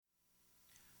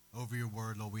over your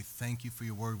word. Lord, we thank you for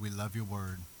your word. We love your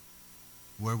word.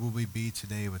 Where will we be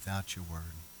today without your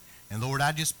word? And Lord,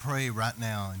 I just pray right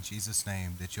now in Jesus'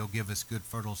 name that you'll give us good,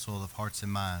 fertile soil of hearts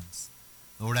and minds.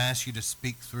 Lord, I ask you to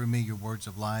speak through me your words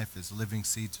of life as living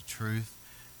seeds of truth.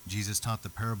 Jesus taught the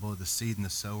parable of the seed and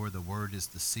the sower. The word is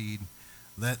the seed.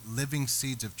 Let living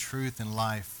seeds of truth and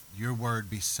life, your word,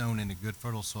 be sown in a good,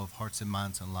 fertile soil of hearts and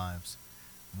minds and lives.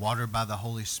 Watered by the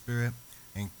Holy Spirit.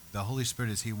 And the Holy Spirit,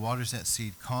 as he waters that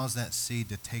seed, cause that seed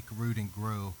to take root and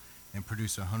grow and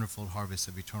produce a hundredfold harvest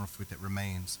of eternal fruit that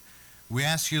remains. We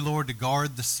ask you, Lord, to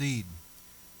guard the seed.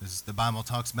 As the Bible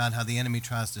talks about how the enemy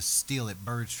tries to steal it.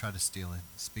 Birds try to steal it.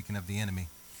 Speaking of the enemy,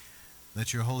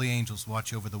 let your holy angels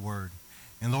watch over the word.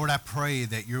 And Lord, I pray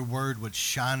that your word would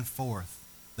shine forth.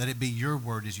 Let it be your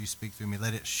word as you speak through me.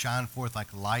 Let it shine forth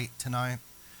like light tonight,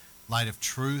 light of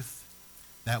truth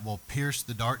that will pierce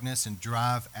the darkness and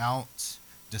drive out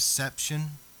deception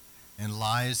and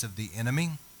lies of the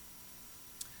enemy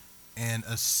and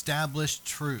establish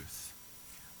truth.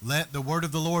 Let the word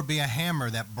of the Lord be a hammer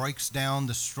that breaks down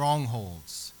the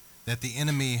strongholds that the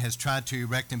enemy has tried to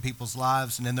erect in people's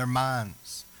lives and in their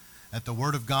minds. That the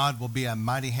word of God will be a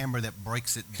mighty hammer that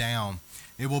breaks it down.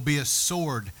 It will be a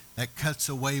sword that cuts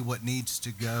away what needs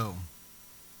to go.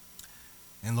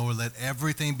 And Lord, let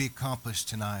everything be accomplished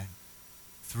tonight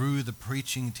through the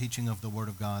preaching and teaching of the word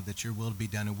of God, that your will be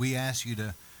done. And we ask you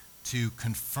to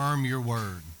confirm your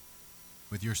word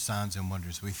with your signs and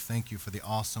wonders. We thank you for the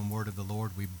awesome word of the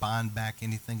Lord. We bind back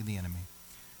anything of the enemy.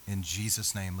 In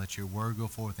Jesus' name, let your word go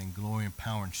forth in glory and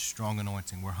power and strong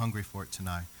anointing. We're hungry for it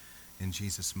tonight. In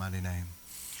Jesus' mighty name.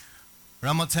 But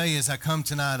I'm going to tell you, as I come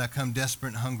tonight, I come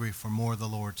desperate and hungry for more of the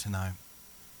Lord tonight.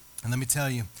 And let me tell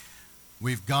you,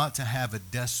 we've got to have a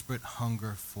desperate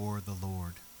hunger for the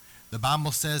Lord. The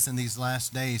Bible says in these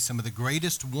last days, some of the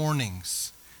greatest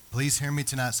warnings, please hear me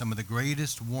tonight, some of the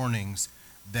greatest warnings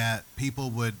that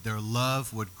their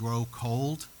love would grow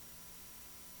cold.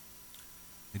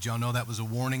 Did y'all know that was a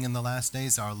warning in the last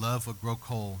days? Our love would grow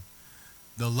cold.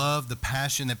 The love, the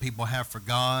passion that people have for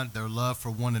God, their love for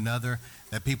one another,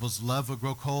 that people's love would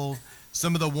grow cold.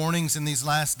 Some of the warnings in these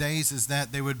last days is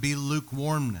that there would be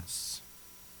lukewarmness.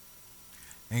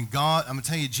 And God, I'm going to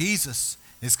tell you, Jesus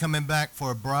is coming back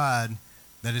for a bride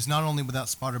that is not only without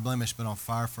spot or blemish, but on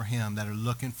fire for him, that are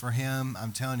looking for him.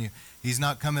 I'm telling you, he's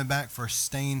not coming back for a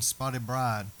stained, spotted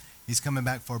bride. He's coming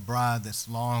back for a bride that's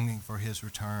longing for his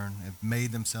return, have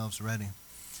made themselves ready.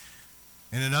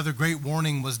 And another great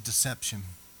warning was deception.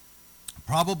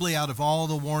 Probably out of all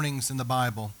the warnings in the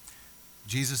Bible,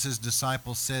 Jesus'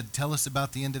 disciples said, tell us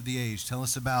about the end of the age. Tell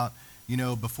us about,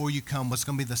 before you come, what's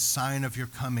going to be the sign of your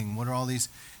coming? What are all these?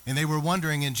 And they were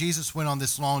wondering, and Jesus went on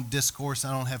this long discourse.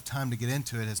 I don't have time to get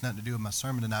into it. It has nothing to do with my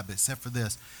sermon tonight, but except for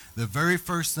this. The very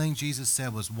first thing Jesus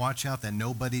said was, watch out that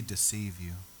nobody deceive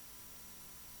you.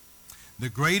 The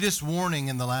greatest warning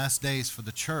in the last days for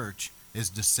the church is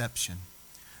deception.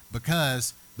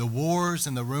 Because the wars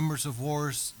and the rumors of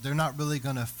wars, they're not really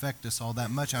going to affect us all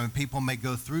that much. I mean, people may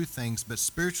go through things, but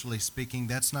spiritually speaking,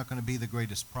 that's not going to be the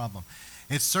greatest problem.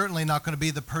 It's certainly not going to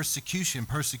be the persecution.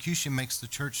 Persecution makes the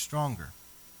church stronger.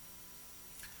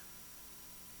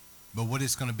 But what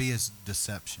it's going to be is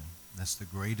deception. That's the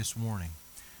greatest warning.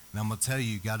 And I'm going to tell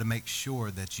you, you got to make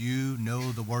sure that you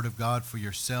know the Word of God for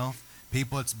yourself.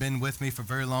 People that's been with me for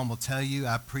very long will tell you,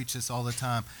 I preach this all the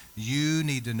time, you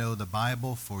need to know the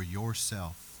Bible for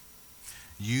yourself.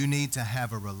 You need to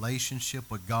have a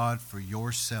relationship with God for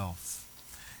yourself.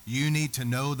 You need to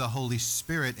know the Holy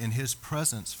Spirit in his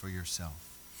presence for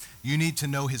yourself. You need to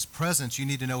know his presence. You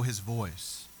need to know his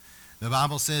voice. The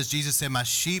Bible says, Jesus said, my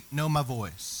sheep know my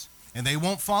voice, and they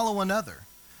won't follow another.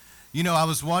 I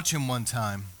was watching one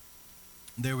time.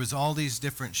 There was all these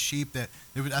different sheep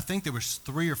I think there was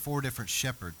 3 or 4 different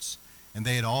shepherds, and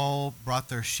they had all brought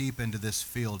their sheep into this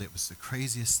field. It was the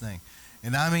craziest thing.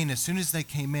 And I mean, as soon as they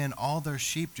came in, all their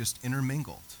sheep just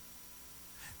intermingled.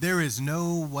 There is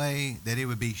no way that it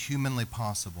would be humanly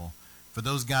possible for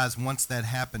those guys, once that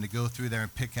happened, to go through there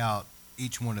and pick out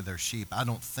each one of their sheep. I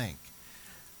don't think.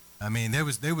 I mean, there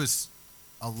was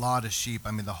a lot of sheep.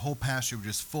 I mean, the whole pasture was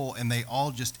just full, and they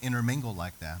all just intermingled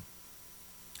like that.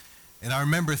 And I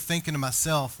remember thinking to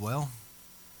myself, well,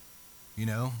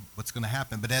 what's going to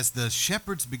happen? But as the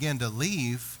shepherds began to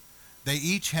leave, they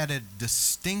each had a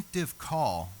distinctive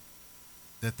call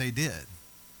that they did.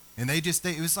 And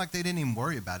it was like they didn't even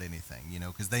worry about anything,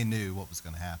 because they knew what was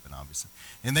going to happen, obviously.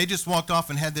 And they just walked off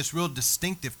and had this real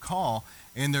distinctive call,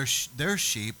 and their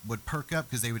sheep would perk up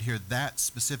because they would hear that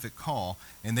specific call,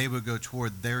 and they would go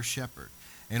toward their shepherd.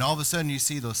 And all of a sudden you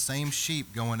see those same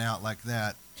sheep going out like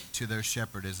that to their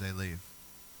shepherd as they leave.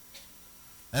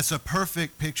 That's a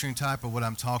perfect picture and type of what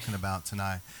I'm talking about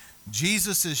tonight.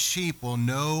 Jesus' sheep will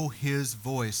know his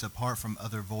voice apart from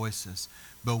other voices.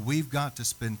 But we've got to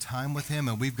spend time with him,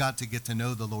 and we've got to get to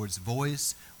know the Lord's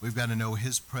voice. We've got to know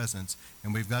his presence,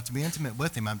 and we've got to be intimate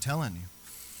with him, I'm telling you.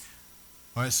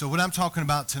 All right, so what I'm talking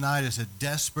about tonight is a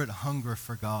desperate hunger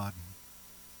for God.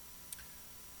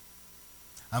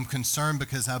 I'm concerned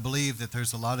because I believe that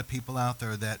there's a lot of people out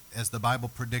there that, as the Bible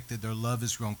predicted, their love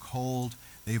has grown cold.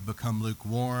 They've become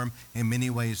lukewarm. In many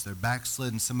ways, they're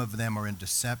backslidden. Some of them are in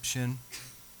deception.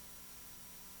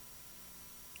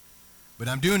 But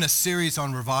I'm doing a series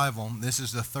on revival. This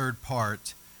is the third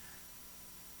part.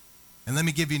 And let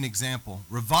me give you an example.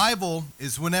 Revival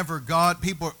is whenever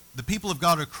the people of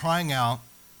God are crying out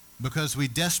because we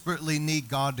desperately need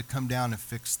God to come down and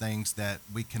fix things that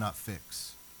we cannot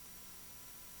fix.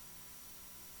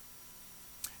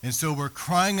 And so we're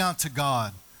crying out to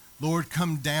God, Lord,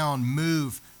 come down,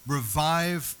 move,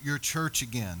 revive your church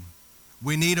again.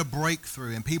 We need a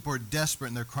breakthrough, and people are desperate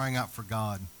and they're crying out for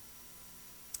God.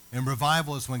 And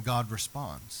revival is when God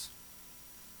responds.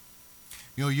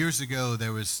 You know, years ago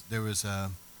there was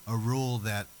a rule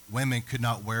that women could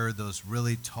not wear those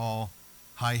really tall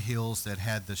high heels that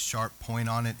had the sharp point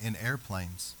on it in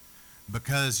airplanes,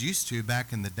 because used to,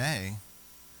 back in the day,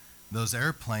 those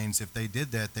airplanes, if they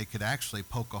did that, they could actually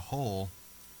poke a hole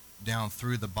down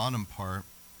through the bottom part,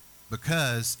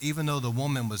 because even though the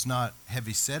woman was not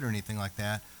heavy set or anything like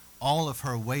that, all of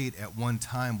her weight at one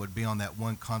time would be on that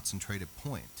one concentrated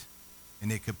point,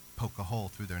 and it could poke a hole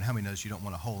through there. And how many knows you don't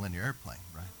want a hole in your airplane,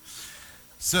 right?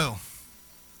 So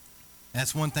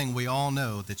that's one thing we all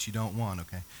know that you don't want,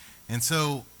 okay? And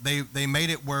so they made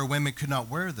it where women could not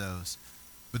wear those.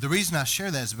 But the reason I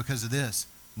share that is because of this.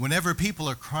 Whenever people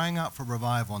are crying out for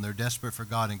revival and they're desperate for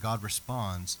God and God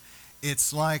responds,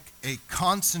 it's like a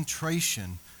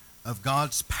concentration of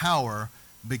God's power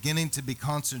beginning to be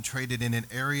concentrated in an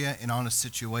area and on a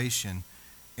situation.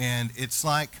 And it's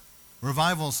like,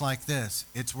 revival's like this.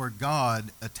 It's where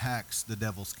God attacks the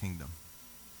devil's kingdom.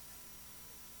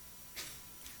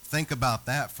 Think about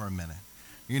that for a minute.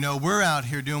 You know, we're out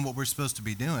here doing what we're supposed to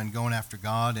be doing, going after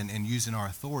God and using our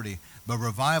authority. But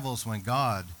revival's when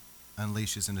God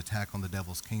unleashes an attack on the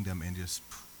devil's kingdom and just...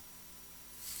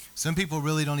 Some people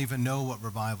really don't even know what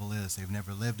revival is. They've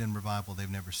never lived in revival. They've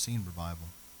never seen revival.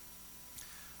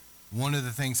 One of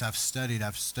the things I've studied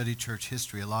church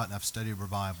history a lot, and I've studied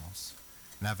revivals.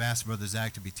 And I've asked Brother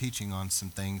Zach to be teaching on some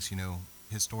things, you know,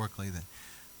 historically, that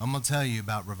I'm going to tell you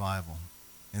about revival,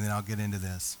 and then I'll get into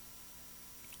this.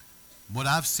 What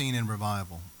I've seen in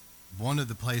revival, one of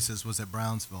the places was at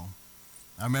Brownsville.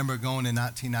 I remember going in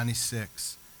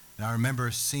 1996, and I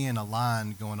remember seeing a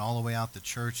line going all the way out the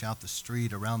church, out the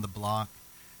street, around the block.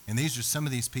 And some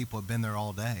of these people have been there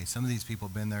all day. Some of these people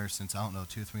have been there since, 2 or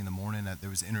 3 in the morning. There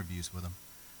was interviews with them.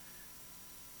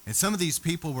 And some of these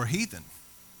people were heathen.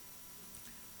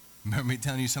 Remember me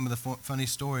telling you some of the funny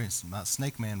stories about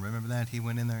Snake Man. Remember that? He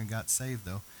went in there and got saved,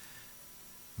 though.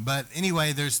 But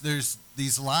anyway, there's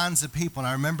these lines of people, and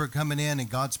I remember coming in and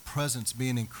God's presence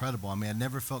being incredible. I mean, I'd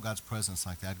never felt God's presence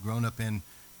like that. I'd grown up in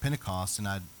Pentecost, and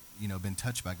I'd been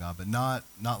touched by God, but not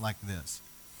like this.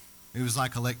 It was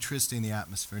like electricity in the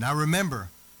atmosphere. And I remember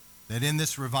that in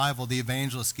this revival, the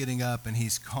evangelist getting up and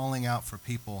he's calling out for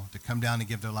people to come down and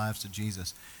give their lives to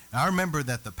Jesus. And I remember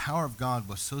that the power of God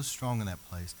was so strong in that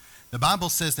place. The Bible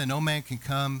says that no man can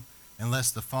come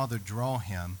unless the Father draw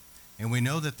him. And we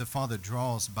know that the Father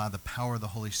draws by the power of the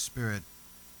Holy Spirit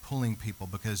pulling people,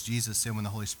 because Jesus said when the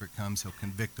Holy Spirit comes, he'll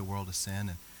convict the world of sin.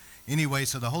 And anyway,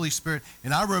 so the Holy Spirit,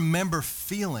 and I remember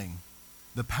feeling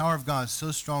the power of God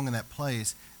so strong in that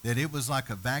place that it was like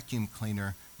a vacuum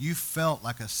cleaner. You felt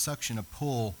like a suction, a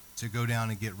pull to go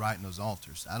down and get right in those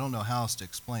altars. I don't know how else to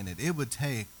explain it. It would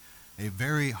take a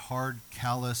very hard,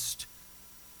 calloused,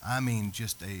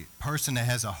 just a person that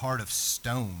has a heart of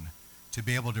stone to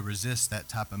be able to resist that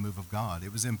type of move of God.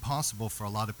 It was impossible for a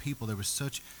lot of people. There was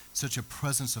such a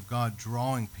presence of God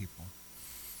drawing people.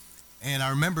 And I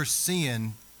remember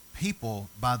seeing people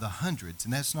by the hundreds,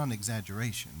 and that's not an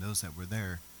exaggeration, those that were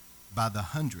there, by the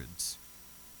hundreds,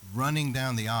 running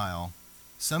down the aisle.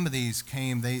 Some of these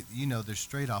came, they're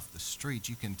straight off the street.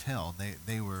 You can tell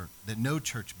they were no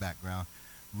church background,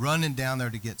 running down there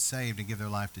to get saved and give their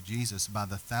life to Jesus by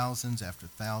the thousands after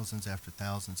thousands after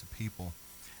thousands of people,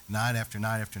 night after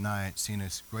night after night, seeing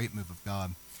this great move of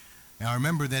God. And I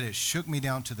remember that it shook me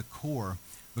down to the core,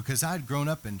 because I had grown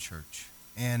up in church.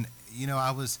 And,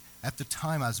 at the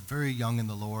time, I was very young in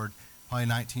the Lord, probably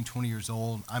 19, 20 years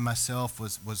old. I myself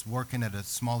was working at a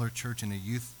smaller church in a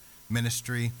youth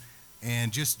ministry.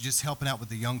 and just helping out with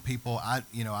the young people. I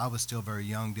was still very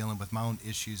young, dealing with my own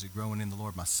issues of growing in the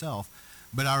Lord myself.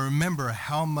 But I remember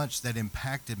how much that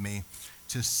impacted me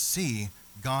to see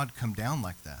God come down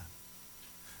like that.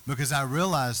 Because I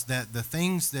realized that the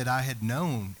things that I had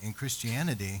known in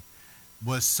Christianity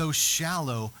was so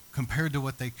shallow compared to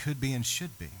what they could be and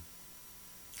should be.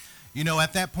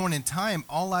 At that point in time,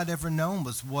 all I'd ever known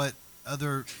was what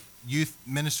other youth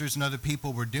ministers and other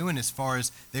people were doing, as far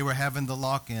as they were having the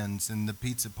lock-ins and the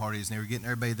pizza parties, and they were getting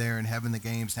everybody there and having the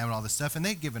games and having all this stuff, and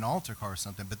they'd give an altar call or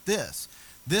something. But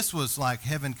this was like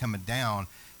heaven coming down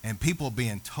and people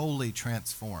being totally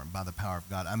transformed by the power of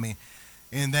God. I mean,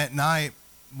 and that night,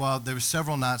 well, there were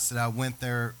several nights that I went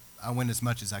there. I went as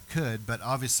much as I could, but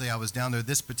obviously I was down there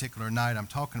this particular night. I'm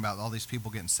talking about all these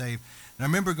people getting saved. And I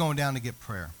remember going down to get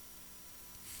prayer.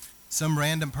 Some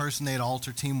random person, they had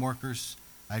altar team workers.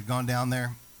 I'd gone down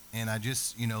there, and I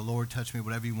just, Lord, touch me,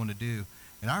 whatever you want to do.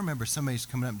 And I remember somebody's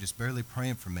coming up and just barely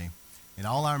praying for me. And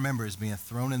all I remember is being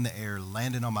thrown in the air,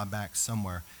 landing on my back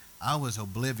somewhere. I was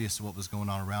oblivious to what was going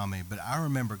on around me, but I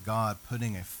remember God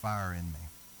putting a fire in me.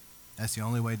 That's the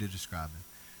only way to describe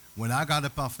it. When I got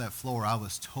up off that floor, I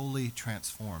was totally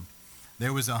transformed.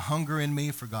 There was a hunger in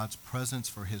me for God's presence,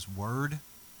 for his word,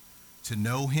 to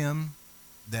know him,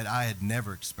 that I had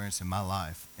never experienced in my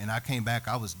life. And I came back,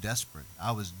 I was desperate.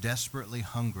 I was desperately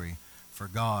hungry for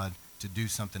God to do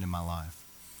something in my life.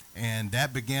 And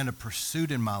that began a pursuit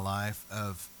in my life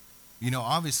of,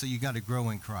 obviously you got to grow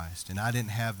in Christ. And I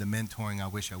didn't have the mentoring I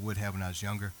wish I would have when I was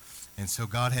younger. And so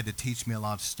God had to teach me a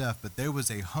lot of stuff. But there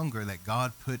was a hunger that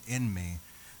God put in me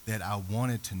that I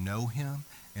wanted to know him,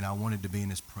 and I wanted to be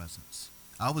in his presence.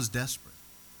 I was desperate.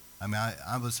 I mean,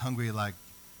 I was hungry like,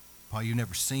 Paul, you've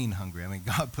never seen hungry. I mean,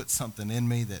 God put something in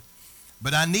me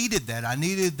but I needed that. I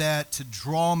needed that to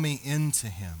draw me into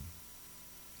him.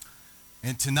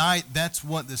 And tonight, that's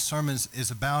what this sermon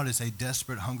is about, is a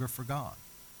desperate hunger for God.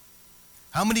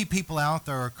 How many people out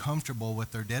there are comfortable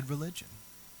with their dead religion?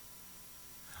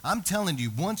 I'm telling you,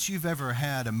 once you've ever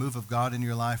had a move of God in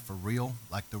your life for real,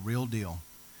 like the real deal,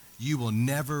 you will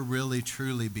never really,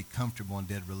 truly be comfortable in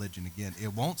dead religion again.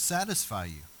 It won't satisfy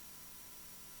you.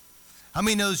 How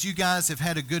many knows you guys have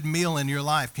had a good meal in your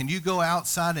life? Can you go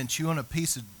outside and chew on a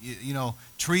piece of,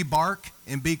 tree bark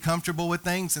and be comfortable with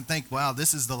things and think, wow,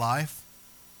 this is the life?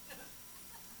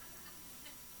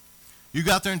 You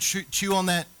go out there and chew on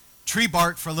that tree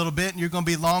bark for a little bit, and you're going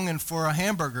to be longing for a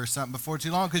hamburger or something before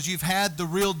too long, because you've had the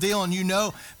real deal and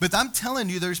But I'm telling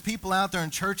you, there's people out there in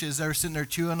churches that are sitting there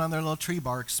chewing on their little tree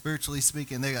bark, spiritually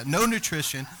speaking. They got no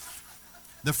nutrition.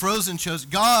 The frozen shows.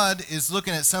 God is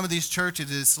looking at some of these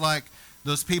churches. It's like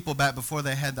those people back before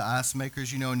they had the ice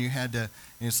makers, and you had to,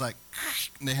 and it's like,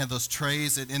 and they had those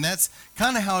trays. And that's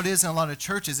kind of how it is in a lot of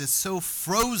churches. It's so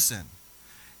frozen.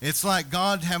 It's like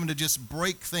God having to just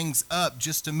break things up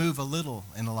just to move a little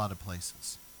in a lot of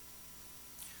places.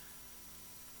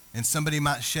 And somebody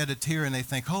might shed a tear and they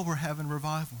think, oh, we're having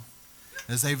revival,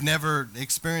 as they've never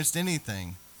experienced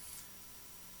anything.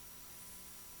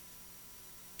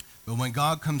 But when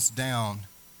God comes down,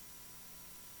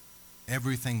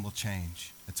 everything will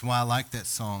change. That's why I like that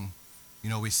song,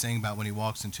 we sing about when he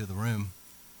walks into the room.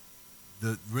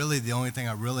 The only thing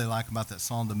I really like about that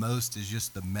song the most is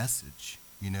just the message.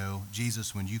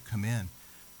 Jesus, when you come in,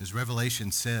 as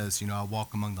Revelation says, I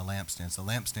walk among the lampstands. The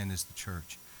lampstand is the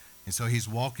church. And so he's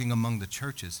walking among the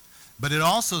churches. But it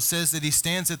also says that he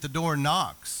stands at the door and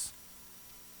knocks.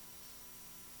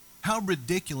 How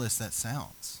ridiculous that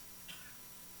sounds.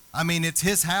 I mean, it's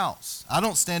his house. I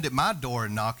don't stand at my door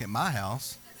and knock at my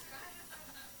house.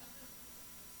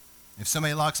 If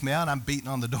somebody locks me out, I'm beating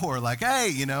on the door like,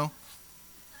 hey,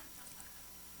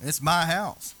 it's my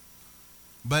house.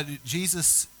 But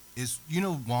Jesus is,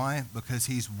 why? Because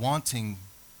he's wanting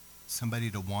somebody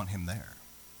to want him there.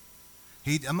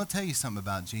 I'm going to tell you something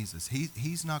about Jesus.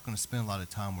 He's not going to spend a lot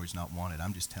of time where he's not wanted.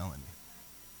 I'm just telling you.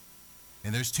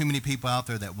 And there's too many people out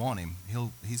there that want him.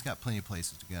 He's got plenty of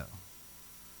places to go.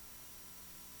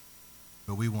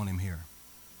 But we want him here.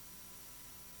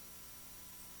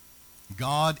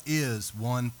 God is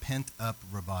one pent-up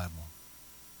revival.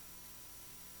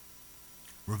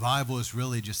 Revival is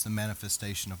really just the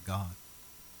manifestation of God.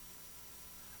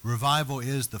 Revival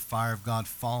is the fire of God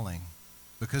falling,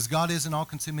 because God is an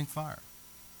all-consuming fire.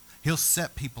 He'll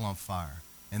set people on fire,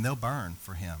 and they'll burn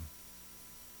for him.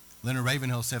 Leonard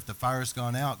Ravenhill said, if the fire's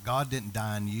gone out, God didn't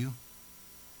die in you.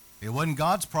 It wasn't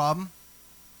God's problem.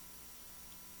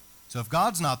 So if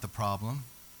God's not the problem,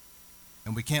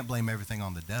 and we can't blame everything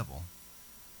on the devil,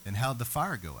 then how'd the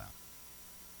fire go out?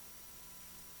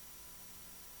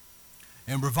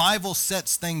 And revival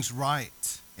sets things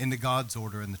right into God's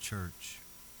order in the church.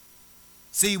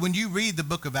 See, when you read the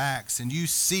book of Acts and you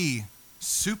see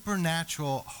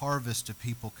supernatural harvest of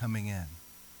people coming in,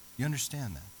 you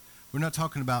understand that. We're not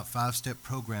talking about 5-step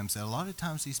programs. That a lot of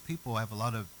times these people have a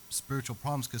lot of spiritual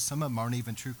problems because some of them aren't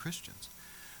even true Christians.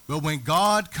 But when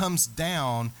God comes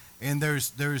down and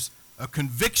there's a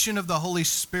conviction of the Holy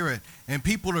Spirit and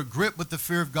people are gripped with the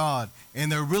fear of God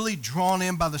and they're really drawn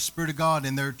in by the Spirit of God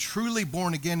and they're truly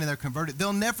born again and they're converted,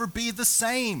 they'll never be the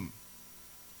same.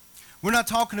 We're not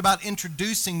talking about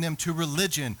introducing them to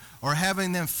religion or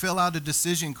having them fill out a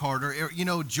decision card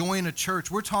or join a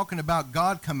church. We're talking about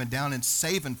God coming down and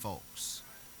saving folks.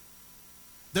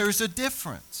 There's a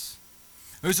difference.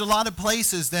 There's a lot of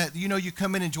places that, you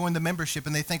come in and join the membership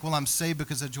and they think, well, I'm saved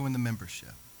because I joined the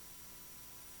membership.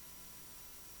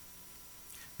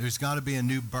 There's got to be a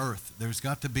new birth. There's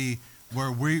got to be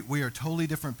where we are totally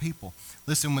different people.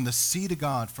 Listen, when the seed of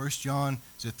God, 1 John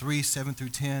 3, 7 through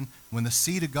 10, when the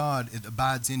seed of God it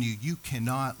abides in you, you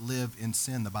cannot live in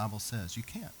sin, the Bible says. You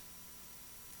can't.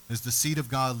 As the seed of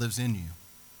God lives in you.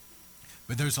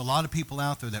 But there's a lot of people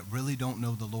out there that really don't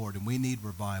know the Lord, and we need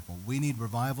revival. We need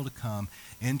revival to come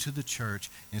into the church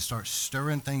and start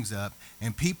stirring things up.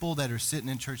 And people that are sitting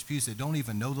in church pews that don't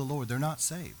even know the Lord, they're not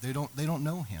saved. They don't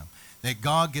know him. That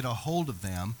God get a hold of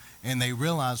them and they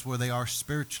realize where they are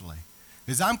spiritually.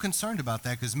 Because I'm concerned about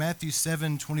that, because Matthew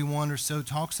 7:21 or so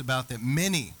talks about that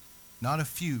many, not a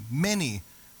few, many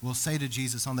will say to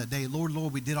Jesus on that day, Lord,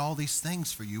 Lord, we did all these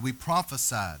things for you. We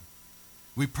prophesied.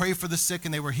 We prayed for the sick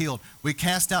and they were healed. We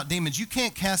cast out demons. You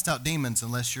can't cast out demons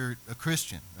unless you're a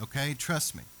Christian, okay?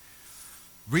 Trust me.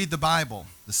 Read the Bible.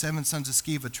 The 7 sons of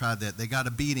Sceva tried that. They got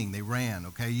a beating. They ran,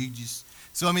 okay?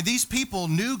 So, these people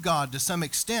knew God to some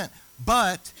extent,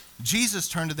 but Jesus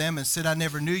turned to them and said, I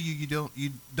never knew you.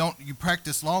 You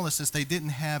practice lawlessness. They didn't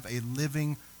have a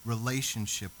living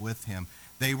relationship with him.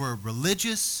 They were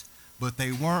religious, but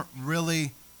they weren't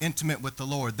really intimate with the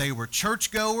Lord. They were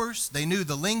churchgoers. They knew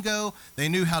the lingo. They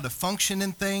knew how to function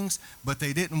in things, but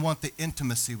they didn't want the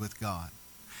intimacy with God.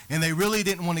 And they really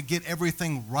didn't want to get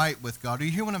everything right with God. Do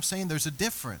you hear what I'm saying? There's a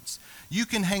difference. You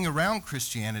can hang around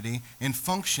Christianity and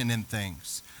function in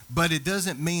things, but it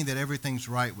doesn't mean that everything's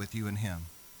right with you and him.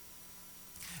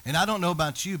 And I don't know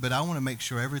about you, but I want to make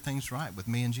sure everything's right with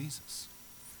me and Jesus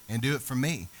and do it for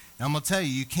me. And I'm going to tell you,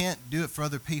 you can't do it for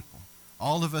other people.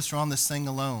 All of us are on this thing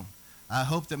alone. I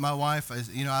hope that my wife,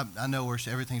 I know where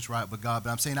everything's right with God, but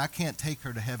I'm saying I can't take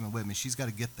her to heaven with me. She's got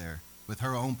to get there with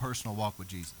her own personal walk with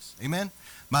Jesus. Amen?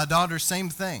 My daughter, same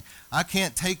thing. I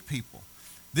can't take people.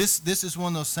 This is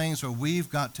one of those things where we've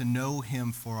got to know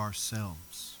him for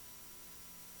ourselves.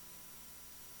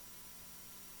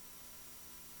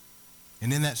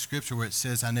 And in that scripture where it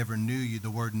says, I never knew you, the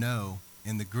word know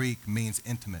in the Greek means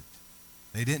intimate.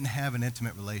 They didn't have an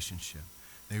intimate relationship.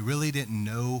 They really didn't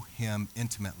know him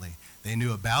intimately. They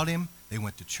knew about him. They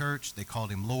went to church. They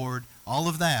called him Lord. All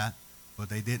of that, but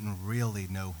they didn't really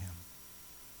know him.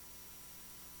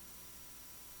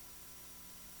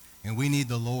 And we need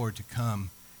the Lord to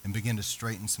come and begin to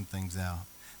straighten some things out.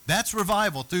 That's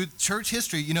revival. Through church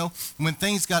history, when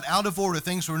things got out of order,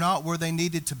 things were not where they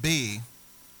needed to be,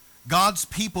 God's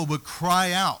people would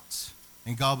cry out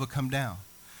and God would come down.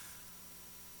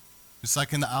 It's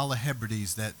like in the Isle of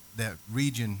Hebrides, that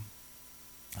region.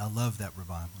 I love that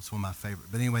revival. It's one of my favorite.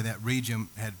 But anyway, that region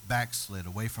had backslid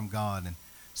away from God. And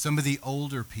some of the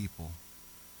older people,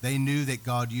 they knew that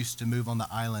God used to move on the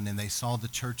island, and they saw the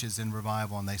churches in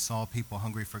revival, and they saw people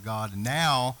hungry for God. And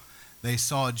now they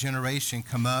saw a generation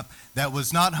come up that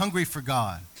was not hungry for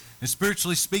God. And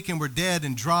spiritually speaking, were dead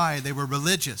and dry. They were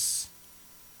religious.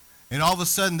 And all of a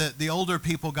sudden, the older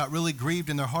people got really grieved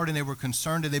in their heart, and they were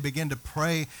concerned, and they began to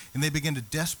pray, and they began to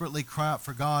desperately cry out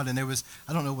for God. And there was,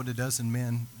 I don't know what a dozen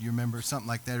men, you remember, something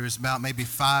like that. It was about maybe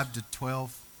 5 to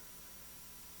 12.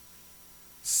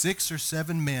 6 or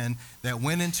 7 men that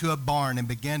went into a barn and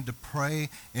began to pray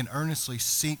and earnestly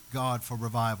seek God for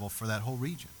revival for that whole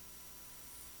region.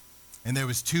 And there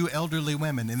was 2 elderly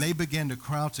women, and they began to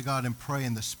cry out to God and pray,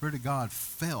 and the Spirit of God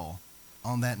fell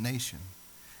on that nation.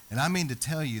 And I mean to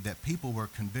tell you that people were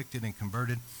convicted and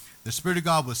converted. The Spirit of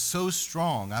God was so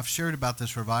strong. I've shared about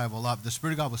this revival a lot. The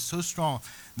Spirit of God was so strong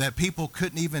that people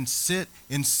couldn't even sit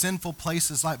in sinful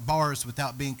places like bars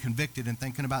without being convicted and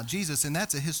thinking about Jesus. And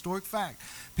that's a historic fact.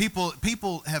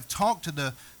 People have talked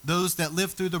to those that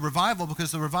lived through the revival,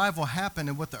 because the revival happened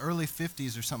in the early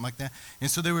 50s or something like that.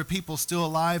 And so there were people still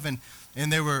alive,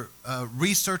 and there were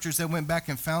researchers that went back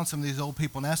and found some of these old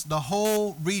people. And the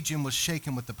whole region was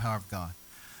shaken with the power of God.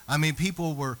 I mean,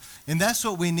 people were, and that's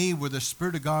what we need, where the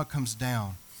Spirit of God comes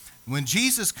down. When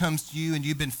Jesus comes to you and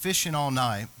you've been fishing all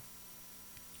night,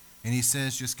 and he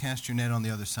says, just cast your net on the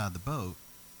other side of the boat,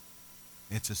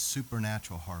 It's a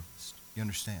supernatural harvest. You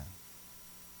understand?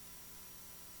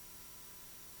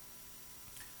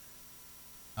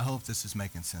 I hope this is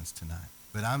making sense tonight.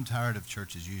 But I'm tired of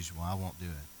church as usual. I won't do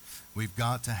it. We've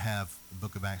got to have the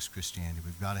book of Acts Christianity.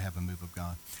 We've got to have a move of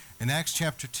God. In Acts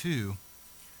chapter 2,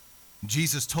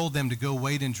 Jesus told them to go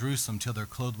wait in Jerusalem till they're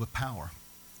clothed with power.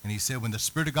 And he said, when the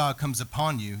Spirit of God comes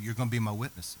upon you, you're going to be my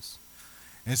witnesses.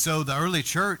 And so the early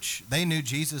church, they knew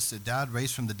Jesus had died,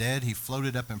 raised from the dead. He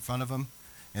floated up in front of them.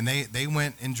 And they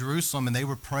went in Jerusalem and they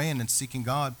were praying and seeking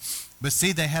God. But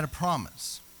see, they had a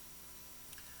promise.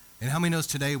 And how many knows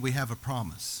today we have a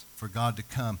promise for God to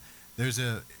come? Was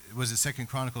it 2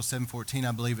 Chronicles 7:14,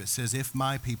 I believe it says, if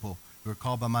my people who are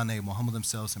called by my name will humble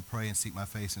themselves and pray and seek my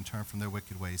face and turn from their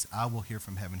wicked ways, I will hear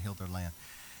from heaven, heal their land.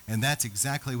 And that's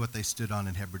exactly what they stood on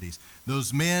in Hebrides.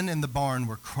 Those men in the barn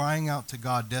were crying out to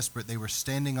God desperate. They were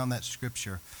standing on that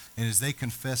scripture. And as they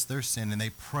confessed their sin and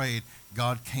they prayed,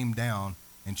 God came down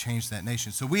and changed that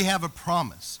nation. So we have a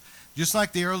promise, just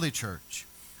like the early church.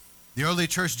 The early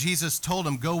church, Jesus told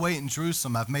them, go wait in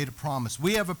Jerusalem. I've made a promise.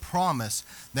 We have a promise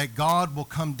that God will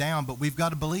come down, but we've got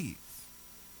to believe.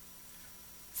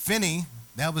 Finney,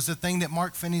 that was the thing that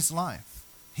marked Finney's life.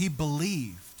 He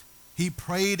believed. He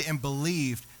prayed and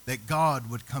believed that God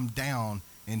would come down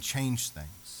and change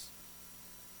things.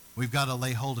 We've got to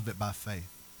lay hold of it by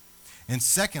faith. And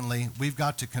secondly, we've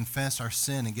got to confess our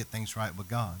sin and get things right with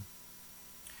God.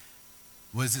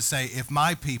 What does it say? If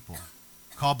my people,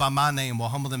 called by my name, will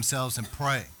humble themselves and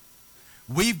pray.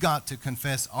 We've got to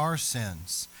confess our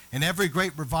sins. In every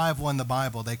great revival in the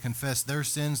Bible, they confess their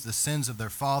sins, the sins of their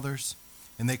fathers,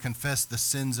 and they confess the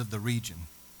sins of the region.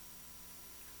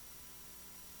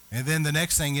 And then the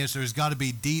next thing is there's got to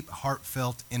be deep,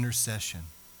 heartfelt intercession.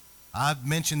 I've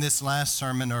mentioned this last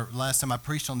sermon, or last time I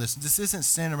preached on this. This isn't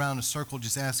standing around in a circle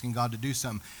just asking God to do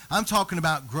something. I'm talking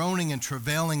about groaning and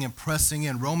travailing and pressing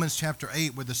in. Romans chapter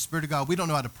 8, where the Spirit of God, we don't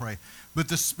know how to pray, but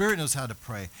the Spirit knows how to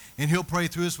pray. And he'll pray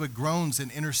through us with groans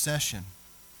and intercession.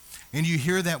 And you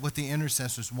hear that with the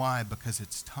intercessors. Why? Because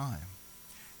it's time.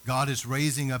 God is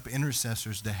raising up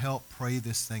intercessors to help pray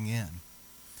this thing in.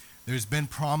 There's been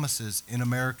promises in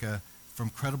America from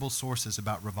credible sources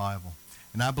about revival.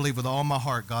 And I believe with all my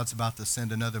heart, God's about to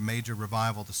send another major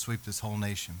revival to sweep this whole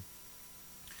nation.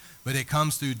 But it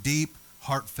comes through deep,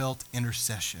 heartfelt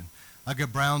intercession. Like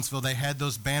at Brownsville, they had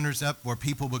those banners up where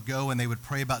people would go and they would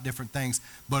pray about different things.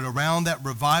 But around that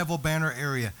revival banner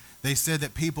area, they said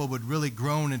that people would really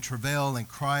groan and travail and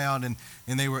cry out. And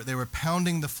they were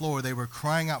pounding the floor. They were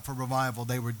crying out for revival.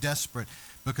 They were desperate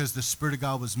because the Spirit of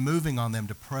God was moving on them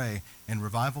to pray. And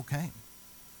revival came.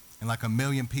 And like 1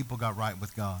 million people got right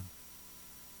with God.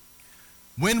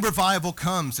 When revival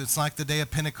comes, it's like the day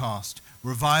of Pentecost.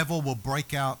 Revival will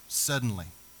break out suddenly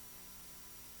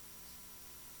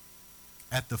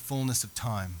at the fullness of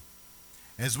time.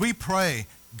 As we pray,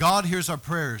 God hears our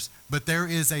prayers, but there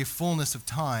is a fullness of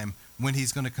time when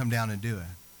he's going to come down and do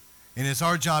it. And it's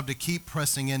our job to keep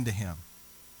pressing into him.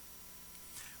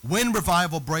 When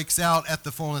revival breaks out at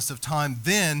the fullness of time,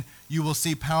 then you will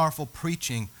see powerful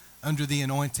preaching under the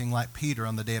anointing like Peter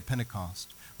on the day of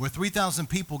Pentecost, where 3,000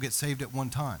 people get saved at one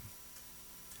time.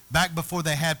 Back before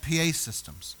they had PA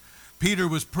systems. Peter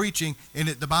was preaching, and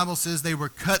the Bible says they were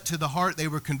cut to the heart, they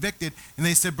were convicted, and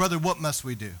they said, brother, what must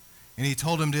we do? And he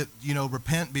told them to,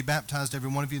 repent, be baptized, every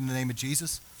one of you, in the name of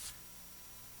Jesus.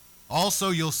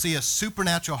 Also, you'll see a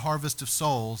supernatural harvest of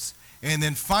souls, and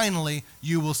then finally,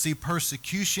 you will see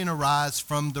persecution arise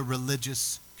from the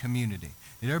religious community.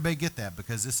 Did everybody get that?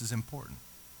 Because this is important.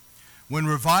 When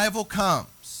revival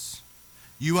comes,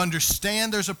 you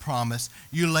understand there's a promise.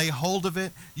 You lay hold of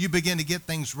it. You begin to get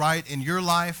things right in your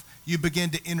life. You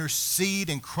begin to intercede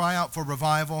and cry out for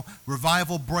revival.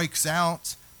 Revival breaks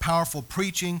out. Powerful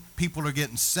preaching. People are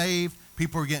getting saved.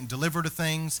 People are getting delivered of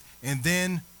things. And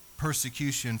then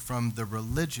persecution from the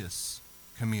religious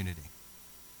community.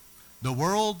 The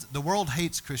world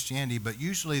hates Christianity, but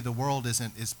usually the world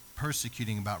is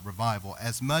persecuting about revival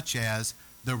as much as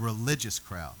the religious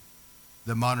crowd,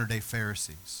 the modern-day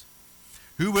Pharisees.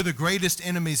 Who were the greatest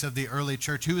enemies of the early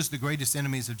church? Who was the greatest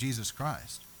enemies of Jesus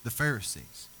Christ? The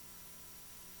Pharisees.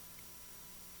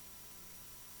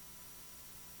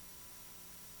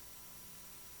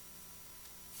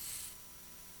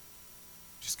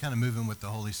 Just kind of moving with the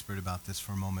Holy Spirit about this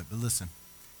for a moment. But listen,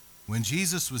 when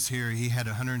Jesus was here, he had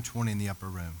 120 in the upper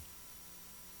room.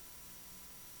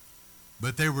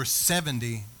 But there were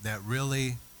 70 that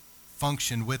really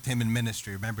functioned with him in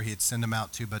ministry. Remember, he had sent them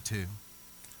out 2 by 2.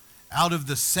 Out of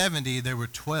the 70, there were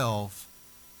 12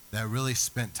 that really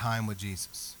spent time with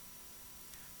Jesus.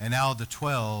 And out of the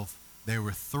 12, there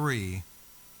were 3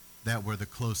 that were the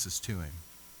closest to him.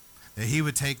 that he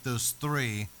would take those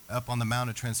three up on the Mount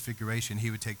of Transfiguration. He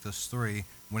would take those three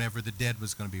whenever the dead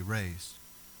was going to be raised.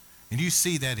 And you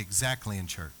see that exactly in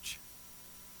church.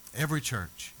 Every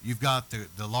church. You've got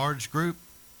the large group,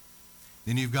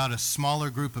 then you've got a smaller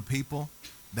group of people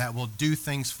that will do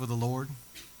things for the Lord.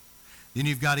 Then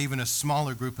you've got even a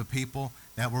smaller group of people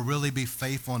that will really be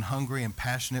faithful and hungry and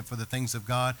passionate for the things of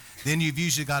God. Then you've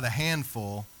usually got a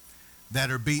handful that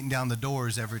are beating down the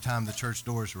doors every time the church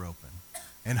doors are open,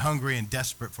 and hungry and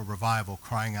desperate for revival,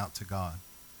 crying out to God.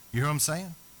 You hear what I'm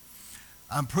saying?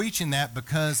 I'm preaching that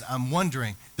because I'm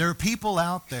wondering, there are people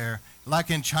out there, like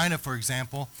in China, for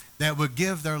example, that would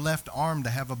give their left arm to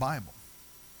have a Bible.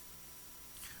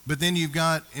 But then you've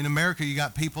got, in America, you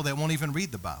got people that won't even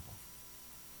read the Bible.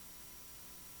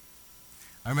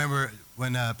 I remember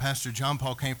when Pastor John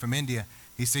Paul came from India,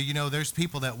 he said, you know, there's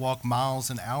people that walk miles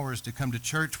and hours to come to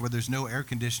church where there's no air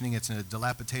conditioning. It's in a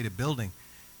dilapidated building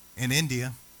in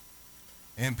India.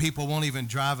 And people won't even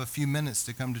drive a few minutes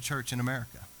to come to church in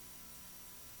America.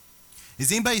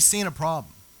 Is anybody seeing a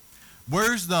problem?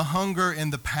 Where's the hunger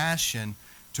and the passion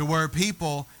to where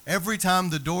people, every time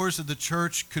the doors of the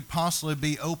church could possibly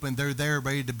be open, they're there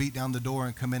ready to beat down the door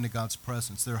and come into God's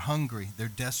presence? They're hungry. They're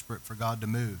desperate for God to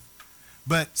move.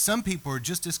 But some people are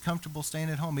just as comfortable staying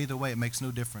at home. Either way, it makes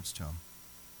no difference to them.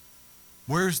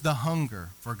 Where's the hunger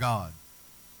for God?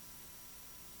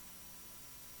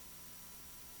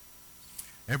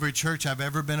 Every church I've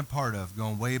ever been a part of,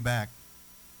 going way back,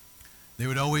 there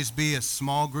would always be a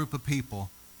small group of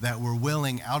people that were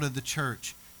willing out of the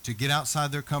church to get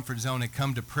outside their comfort zone and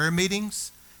come to prayer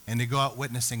meetings and to go out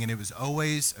witnessing. And it was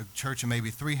always a church of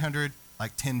maybe 300,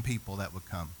 like 10 people that would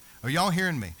come. Are y'all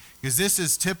hearing me? Because this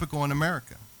is typical in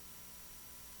America.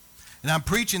 And I'm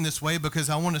preaching this way because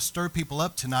I want to stir people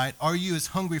up tonight. Are you as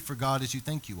hungry for God as you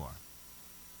think you are?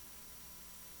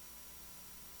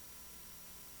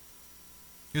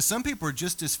 Because some people are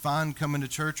just as fine coming to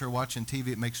church or watching TV.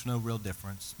 It makes no real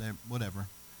difference. Whatever.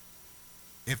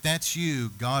 If that's you,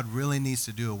 God really needs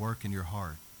to do a work in your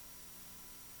heart.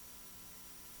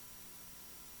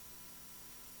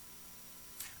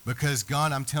 Because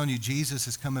God, I'm telling you, Jesus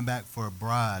is coming back for a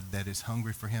bride that is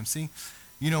hungry for him. See,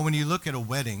 you know, when you look at a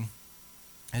wedding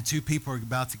and two people are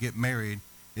about to get married,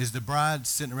 is the bride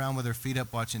sitting around with her feet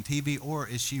up watching TV, or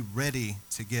is she ready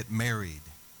to get married?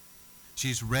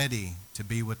 She's ready to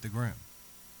be with the groom.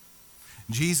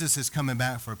 Jesus is coming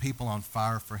back for people on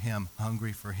fire for him,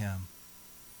 hungry for him.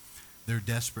 They're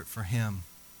desperate for him.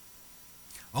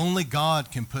 Only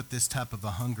God can put this type of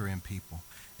a hunger in people.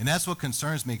 And that's what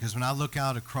concerns me, because when I look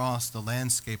out across the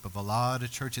landscape of a lot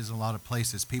of churches and a lot of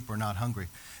places, people are not hungry.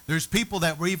 There's people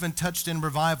that were even touched in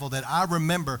revival that I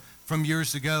remember from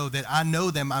years ago, that I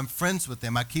know them, I'm friends with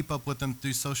them, I keep up with them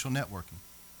through social networking.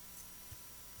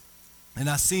 And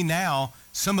I see now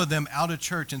some of them out of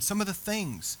church and some of the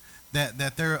things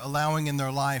that they're allowing in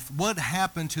their life. What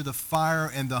happened to the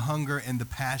fire and the hunger and the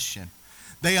passion?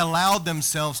 They allowed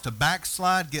themselves to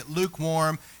backslide, get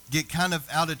lukewarm, get kind of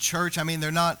out of church. I mean,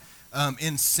 they're not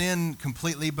in sin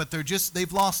completely, but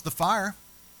they've lost the fire.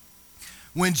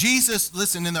 When Jesus,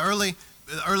 listen, in the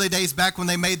early days back when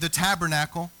they made the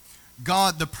tabernacle,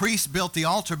 God, the priest built the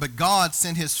altar, but God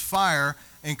sent his fire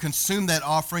and consumed that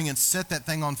offering and set that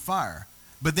thing on fire.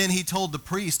 But then he told the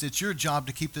priest, it's your job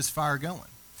to keep this fire going.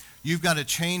 You've got to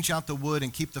change out the wood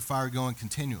and keep the fire going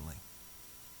continually.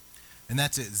 And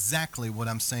that's exactly what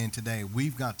I'm saying today.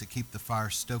 We've got to keep the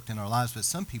fire stoked in our lives, but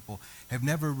some people have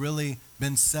never really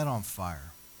been set on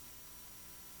fire.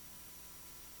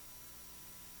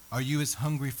 Are you as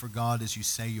hungry for God as you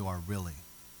say you are really?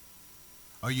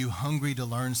 Are you hungry to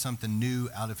learn something new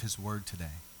out of his word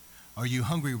today? Are you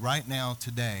hungry right now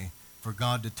today for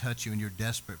God to touch you and you're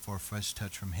desperate for a fresh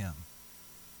touch from him?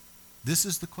 This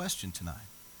is the question tonight.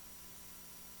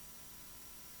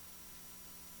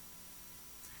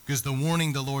 Because the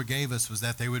warning the Lord gave us was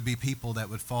that there would be people that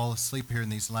would fall asleep here in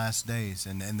these last days,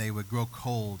 and they would grow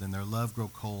cold, and their love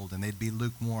grow cold, and they'd be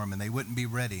lukewarm, and they wouldn't be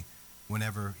ready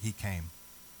whenever he came.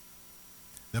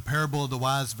 The parable of the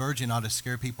wise virgin ought to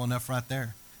scare people enough right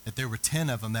there, that there were 10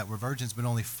 of them that were virgins, but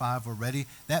only 5 were ready.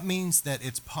 That means that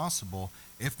it's possible,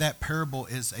 if that parable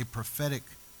is a prophetic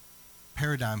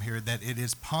paradigm here, that it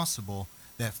is possible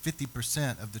that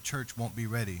 50% of the church won't be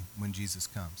ready when Jesus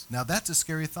comes. Now, that's a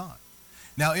scary thought.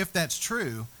 Now, if that's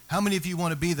true, how many of you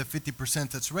want to be the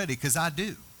 50% that's ready? Because I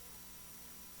do.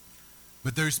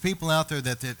 But there's people out there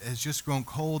that has just grown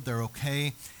cold. They're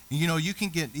okay. And, you know, you can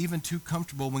get even too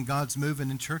comfortable when God's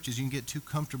moving in churches. You can get too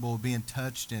comfortable with being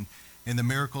touched and the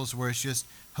miracles where it's just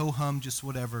ho-hum, just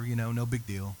whatever, you know, no big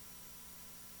deal.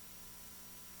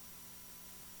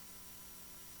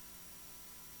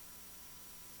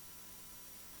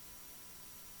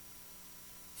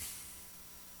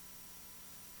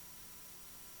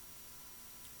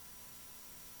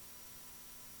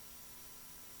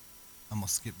 going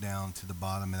to skip down to the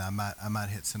bottom, and I might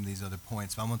hit some of these other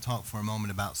points. But I'm going to talk for a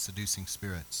moment about seducing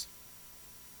spirits.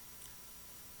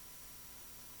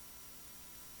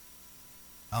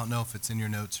 I don't know if it's in your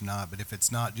notes or not, but if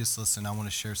it's not, just listen. I want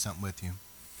to share something with you.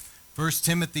 1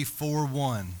 Timothy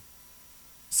 4:1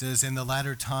 says, in the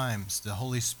latter times, the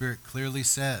Holy Spirit clearly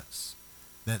says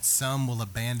that some will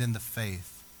abandon the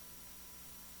faith,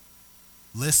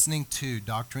 listening to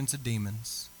doctrines of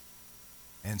demons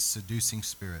and seducing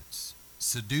spirits.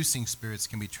 Seducing spirits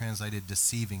can be translated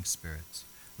deceiving spirits.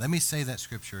 Let me say that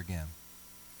scripture again.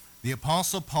 The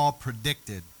Apostle Paul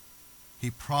predicted, he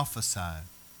prophesied,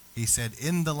 he said,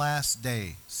 in the last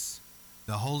days,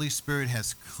 the Holy Spirit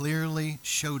has clearly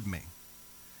showed me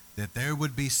that there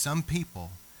would be some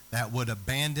people that would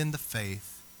abandon the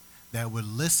faith, that would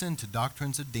listen to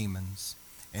doctrines of demons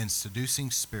and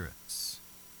seducing spirits.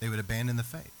 They would abandon the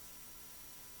faith.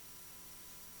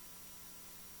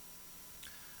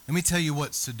 Let me tell you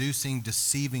what seducing,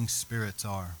 deceiving spirits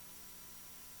are.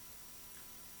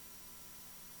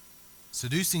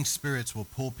 Seducing spirits will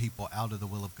pull people out of the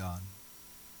will of God.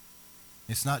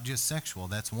 It's not just sexual,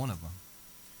 that's one of them.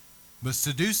 But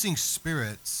seducing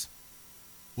spirits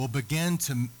will begin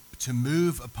to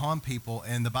move upon people,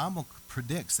 and the Bible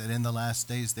predicts that in the last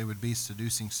days there would be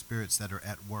seducing spirits that are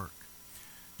at work.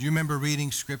 Do you remember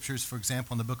reading scriptures, for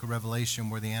example, in the book of Revelation,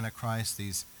 where the Antichrist,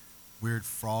 these weird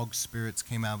frog spirits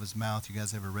came out of his mouth? You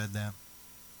guys ever read that?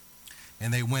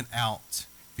 And they went out.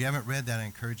 If you haven't read that, I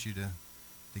encourage you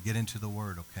to get into the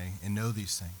Word, okay, and know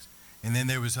these things. And then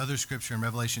there was other scripture in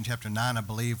Revelation chapter 9, I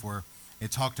believe, where it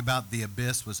talked about the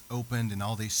abyss was opened and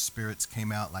all these spirits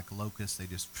came out like locusts. They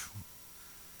just...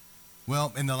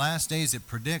 Well, in the last days, it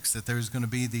predicts that there's going to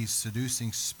be these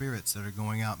seducing spirits that are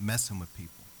going out messing with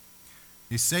people.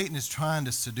 Satan is trying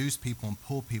to seduce people and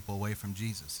pull people away from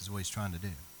Jesus, is what he's trying to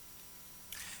do.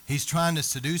 He's trying to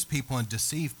seduce people and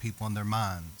deceive people in their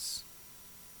minds.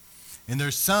 And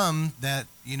there's some that,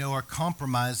 are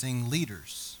compromising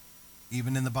leaders,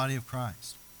 even in the body of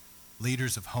Christ.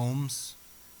 Leaders of homes,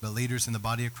 but leaders in the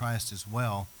body of Christ as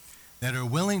well, that are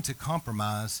willing to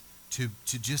compromise to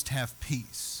just have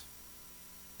peace.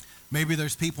 Maybe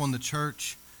there's people in the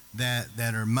church that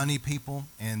are money people,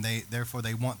 and therefore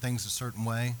they want things a certain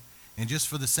way. And just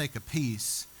for the sake of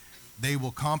peace, they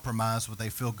will compromise what they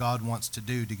feel God wants to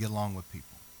do to get along with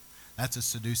people. That's a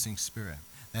seducing spirit.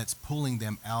 That's pulling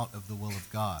them out of the will of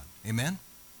God. Amen?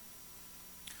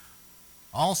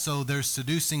 Also, there's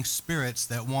seducing spirits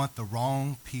that want the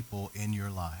wrong people in your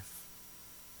life.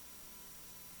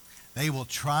 They will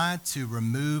try to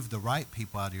remove the right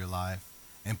people out of your life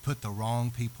and put the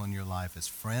wrong people in your life as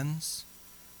friends,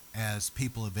 as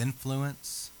people of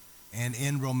influence, and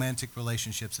in romantic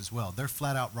relationships as well. They're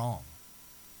flat out wrong.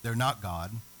 They're not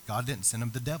God. God didn't send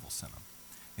them. The devil sent them.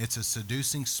 It's a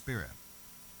seducing spirit.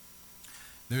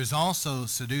 There's also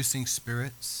seducing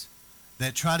spirits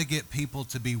that try to get people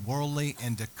to be worldly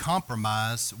and to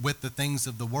compromise with the things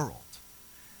of the world.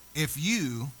 If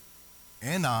you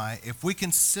and I, if we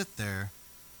can sit there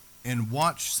and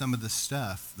watch some of the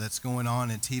stuff that's going on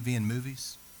in TV and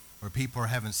movies, where people are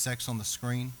having sex on the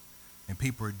screen, and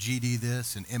people are GD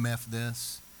this and MF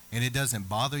this, and it doesn't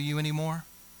bother you anymore,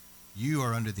 you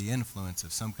are under the influence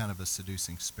of some kind of a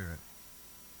seducing spirit.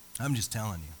 I'm just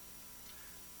telling you.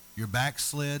 You're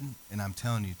backslid, and I'm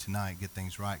telling you tonight, get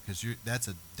things right, because that's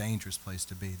a dangerous place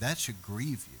to be. That should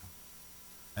grieve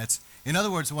you. In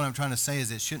other words, what I'm trying to say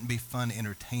is it shouldn't be fun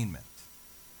entertainment.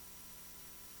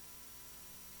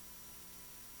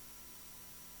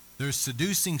 There's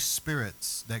seducing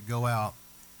spirits that go out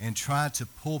and try to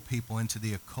pull people into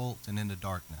the occult and into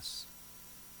darkness.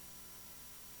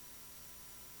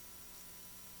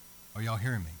 Are y'all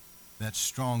hearing me? That's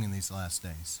strong in these last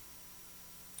days.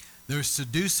 There's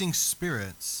seducing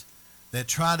spirits that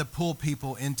try to pull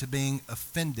people into being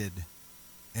offended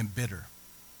and bitter.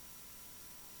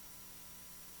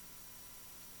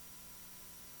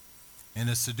 And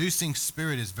a seducing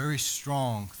spirit is very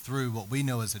strong through what we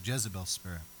know as a Jezebel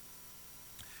spirit.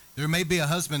 There may be a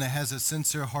husband that has a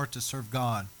sincere heart to serve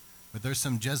God, but there's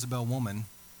some Jezebel woman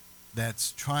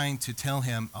that's trying to tell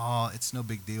him, it's no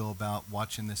big deal about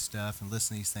watching this stuff and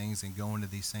listening to these things and going to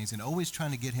these things, and always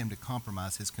trying to get him to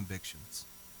compromise his convictions.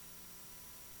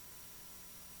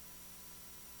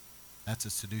 That's a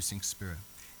seducing spirit.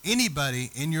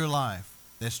 Anybody in your life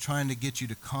that's trying to get you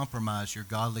to compromise your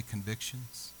godly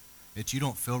convictions, that you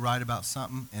don't feel right about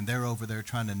something, and they're over there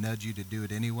trying to nudge you to do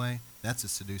it anyway, that's a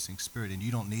seducing spirit, and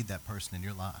you don't need that person in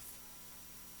your life.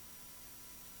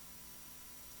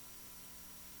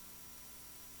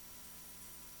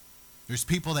 There's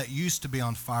people that used to be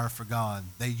on fire for God.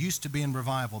 They used to be in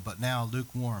revival, but now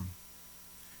lukewarm.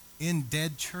 in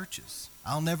dead churches.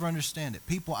 I'll never understand it.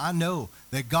 People I know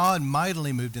that God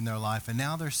mightily moved in their life, and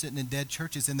now they're sitting in dead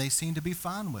churches and they seem to be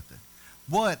fine with it.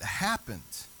 What happened?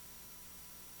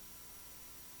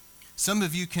 Some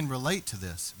of you can relate to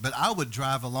this, but I would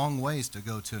drive a long ways to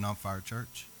go to an on fire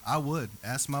church. I would.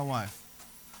 Ask my wife.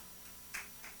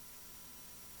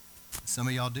 Some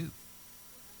of y'all do.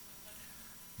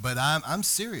 But I'm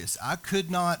serious. I could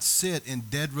not sit in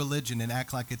dead religion and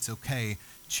act like it's okay,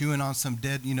 chewing on some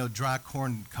dead, dry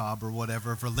corn cob or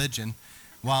whatever of religion,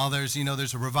 while there's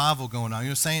a revival going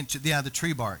on. Saying, yeah, the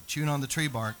tree bark, chewing on the tree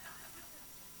bark.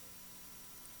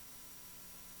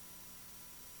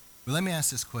 But let me ask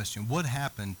this question. What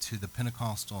happened to the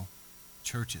Pentecostal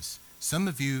churches? Some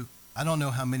of you, I don't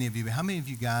know how many of you, but how many of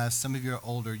you guys, some of you are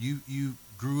older, you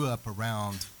grew up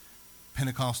around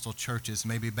Pentecostal churches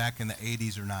maybe back in the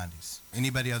 80s or 90s?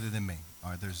 Anybody other than me? All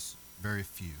right, there's very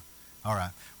few. All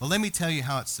right. Well, let me tell you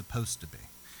how it's supposed to be.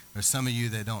 There's some of you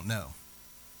that don't know.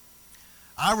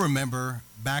 I remember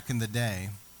back in the day,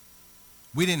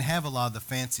 we didn't have a lot of the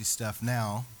fancy stuff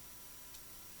now,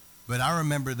 but I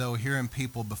remember, though, hearing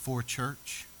people before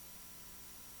church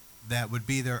that would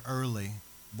be there early,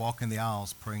 walking the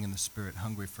aisles, praying in the Spirit,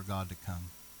 hungry for God to come.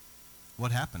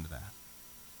 What happened to that?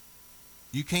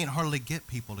 You can't hardly get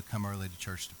people to come early to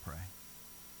church to pray.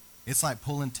 It's like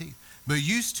pulling teeth. But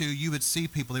used to, you would see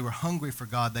people, they were hungry for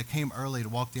God. They came early to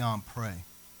walk the aisle and pray.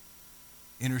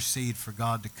 Intercede for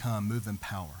God to come, move in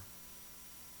power.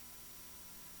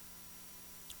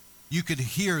 You could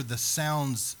hear the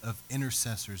sounds of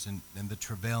intercessors and the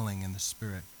travailing in the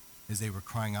Spirit as they were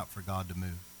crying out for God to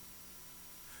move.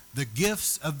 The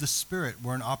gifts of the Spirit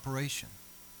were in operation.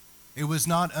 It was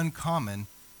not uncommon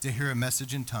to hear a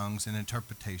message in tongues, an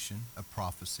interpretation, a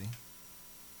prophecy,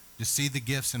 to see the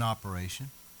gifts in operation.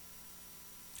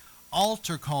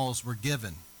 Altar calls were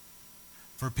given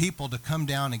for people to come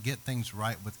down and get things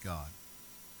right with God.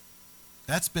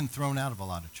 That's been thrown out of a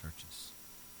lot of churches.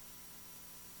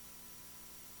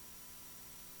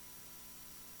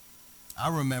 I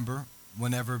remember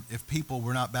if people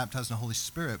were not baptized in the Holy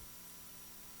Spirit,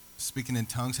 speaking in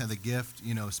tongues, had the gift,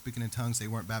 speaking in tongues, they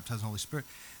weren't baptized in the Holy Spirit,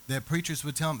 that preachers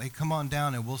would tell them, hey, come on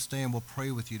down and we'll stay and we'll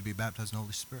pray with you to be baptized in the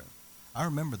Holy Spirit. I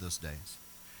remember those days.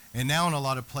 And now in a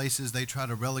lot of places, they try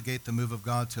to relegate the move of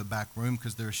God to a back room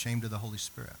because they're ashamed of the Holy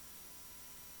Spirit.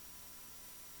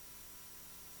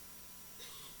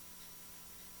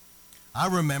 I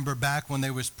remember back when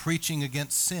they was preaching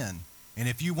against sin, and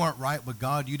if you weren't right with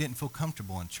God, you didn't feel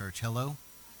comfortable in church. Hello?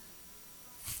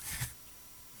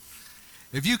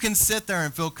 If you can sit there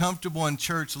and feel comfortable in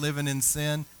church living in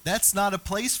sin, that's not a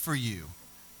place for you.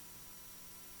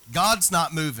 God's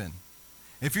not moving.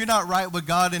 If you're not right with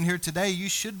God in here today, you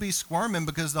should be squirming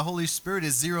because the Holy Spirit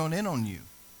is zeroing in on you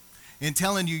and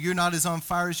telling you you're not as on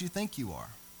fire as you think you are.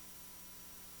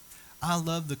 I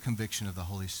love the conviction of the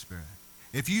Holy Spirit.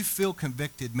 If you feel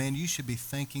convicted, man, you should be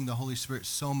thanking the Holy Spirit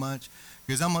so much,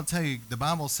 because I'm going to tell you, the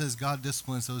Bible says God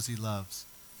disciplines those he loves.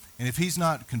 And if he's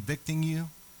not convicting you,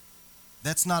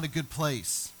 that's not a good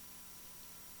place.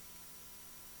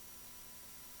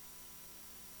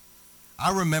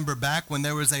 I remember back when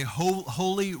there was a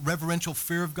holy, reverential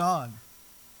fear of God.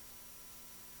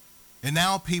 And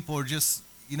now people are just,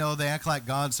 they act like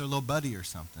God's their little buddy or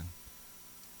something.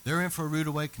 They're in for a rude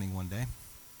awakening one day.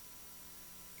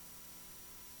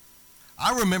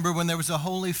 I remember when there was a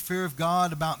holy fear of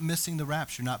God about missing the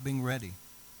rapture, not being ready.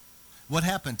 What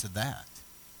happened to that?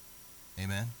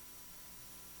 Amen.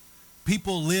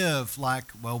 People live like,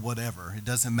 well, whatever, it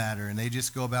doesn't matter. And they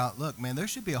just go about, look, man, there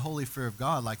should be a holy fear of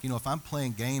God. Like, if I'm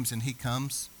playing games and he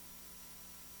comes.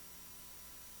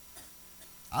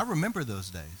 I remember those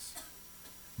days.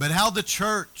 But how the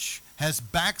church has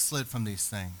backslid from these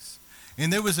things.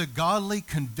 And there was a godly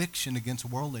conviction against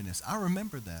worldliness. I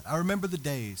remember that. I remember the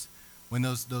days when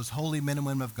those holy men and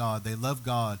women of God, they loved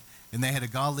God, and they had a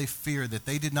godly fear that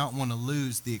they did not want to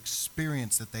lose the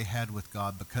experience that they had with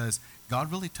God, because God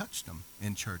really touched them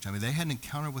in church. I mean, they had an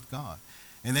encounter with God,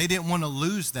 and they didn't want to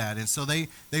lose that. And so they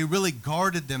really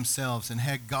guarded themselves and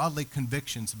had godly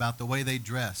convictions about the way they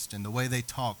dressed and the way they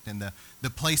talked and the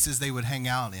places they would hang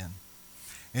out in.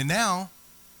 And now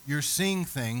you're seeing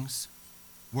things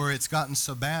where it's gotten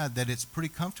so bad that it's pretty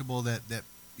comfortable that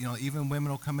even women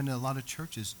will come into a lot of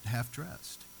churches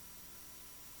half-dressed.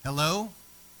 Hello?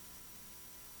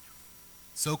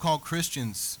 So-called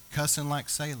Christians cussing like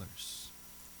sailors,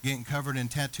 getting covered in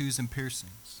tattoos and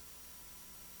piercings.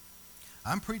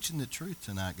 I'm preaching the truth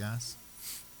tonight, guys.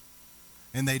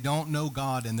 And they don't know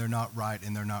God, and they're not right,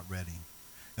 and they're not ready.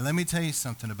 And let me tell you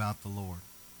something about the Lord.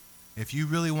 If you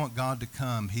really want God to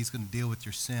come, he's going to deal with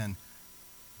your sin.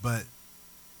 But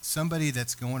somebody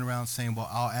that's going around saying, well,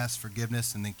 I'll ask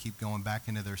forgiveness and then keep going back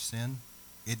into their sin,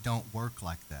 it don't work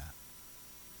like that.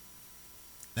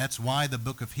 That's why the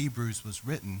book of Hebrews was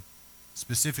written,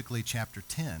 specifically chapter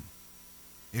 10.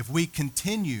 If we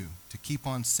continue to keep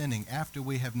on sinning after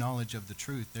we have knowledge of the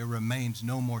truth, there remains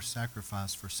no more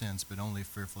sacrifice for sins, but only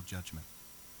fearful judgment.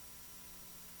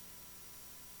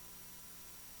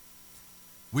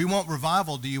 We want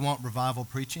revival. Do you want revival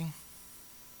preaching?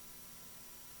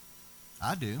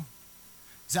 I do.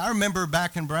 See, I remember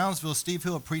back in Brownsville, Steve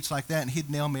Hill preached like that, and he'd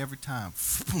nail me every time.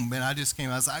 Man, I just came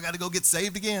out. I was like, I got to go get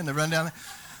saved again. To run down there.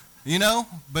 You know,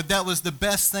 but that was the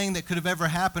best thing that could have ever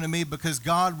happened to me because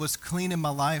God was cleaning my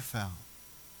life out.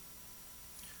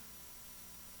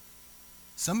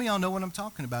 Some of y'all know what I'm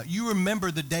talking about. You remember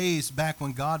the days back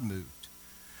when God moved.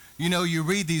 You know, you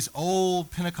read these old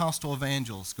Pentecostal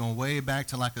evangels going way back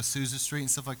to like Azusa Street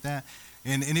and stuff like that.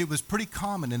 And it was pretty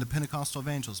common in the Pentecostal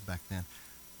evangels back then.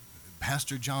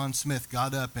 Pastor John Smith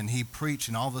got up and he preached,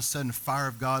 and all of a sudden fire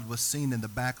of God was seen in the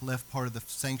back left part of the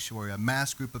sanctuary. A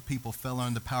mass group of people fell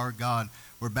under the power of God,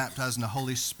 were baptized in the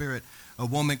Holy Spirit. A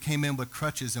woman came in with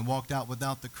crutches and walked out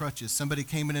without the crutches. Somebody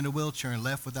came in a wheelchair and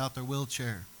left without their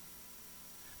wheelchair.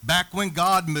 Back when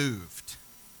God moved.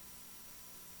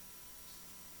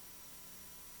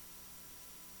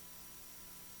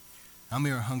 How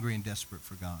many are hungry and desperate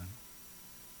for God?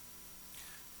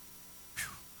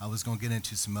 I was going to get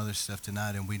into some other stuff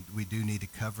tonight, and we do need to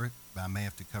cover it, but I may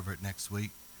have to cover it next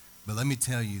week. But let me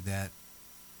tell you that,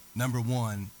 number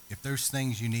one, if there's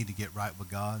things you need to get right with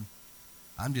God,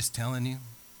 I'm just telling you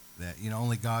that,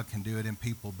 only God can do it in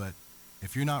people. But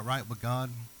if you're not right with God,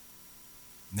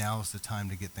 now is the time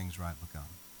to get things right with God.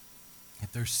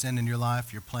 If there's sin in your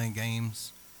life, you're playing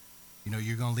games,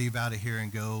 you're going to leave out of here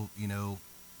and go,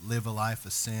 live a life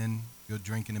of sin, go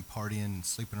drinking and partying and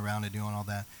sleeping around and doing all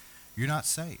that. You're not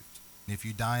saved. And if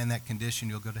you die in that condition,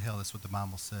 you'll go to hell. That's what the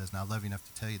Bible says. And I love you enough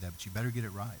to tell you that, but you better get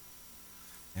it right.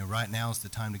 And right now is the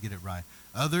time to get it right.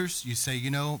 Others, you say,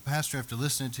 Pastor, after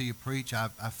listening to you preach, I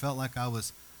felt like I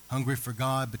was hungry for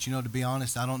God, but to be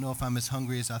honest, I don't know if I'm as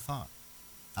hungry as I thought.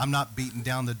 I'm not beating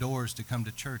down the doors to come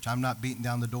to church. I'm not beating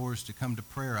down the doors to come to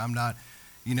prayer. I'm not,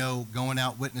 going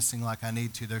out witnessing like I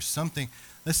need to. There's something,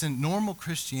 listen, normal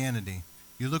Christianity,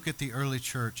 you look at the early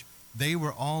church, they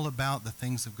were all about the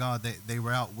things of God. They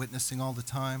were out witnessing all the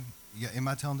time. Yeah, am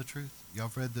I telling the truth? Y'all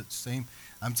have read the same?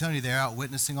 I'm telling you, they're out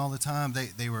witnessing all the time.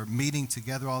 They were meeting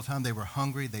together all the time. They were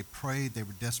hungry. They prayed. They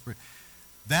were desperate.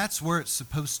 That's where it's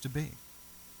supposed to be.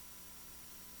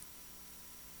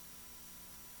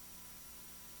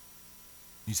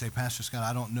 You say, Pastor Scott,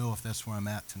 I don't know if that's where I'm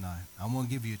at tonight. I want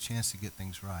to give you a chance to get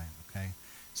things right, okay?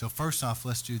 So first off,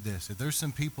 let's do this. If there's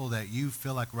some people that you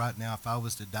feel like right now, if I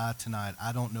was to die tonight,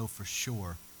 I don't know for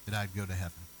sure that I'd go to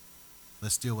heaven.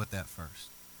 Let's deal with that first.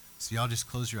 So y'all just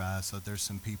close your eyes so that there's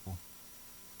some people.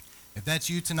 If that's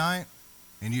you tonight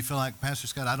and you feel like, Pastor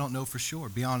Scott, I don't know for sure.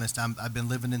 Be honest, I've been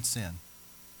living in sin.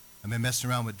 I've been messing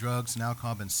around with drugs and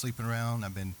alcohol. I've been sleeping around.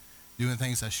 I've been doing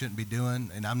things I shouldn't be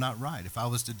doing, and I'm not right. If I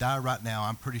was to die right now,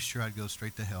 I'm pretty sure I'd go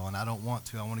straight to hell, and I don't want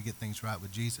to. I want to get things right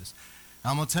with Jesus.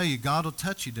 I'm going to tell you, God will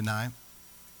touch you tonight,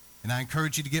 and I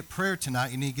encourage you to get prayer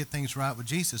tonight. You need to get things right with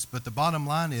Jesus. But the bottom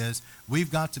line is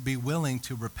we've got to be willing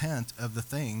to repent of the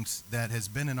things that has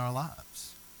been in our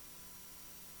lives.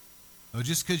 Well,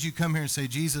 just because you come here and say,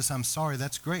 Jesus, I'm sorry,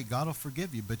 that's great. God will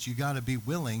forgive you, but you got to be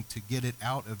willing to get it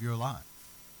out of your life.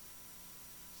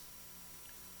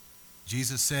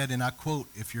 Jesus said, and I quote,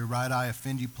 if your right eye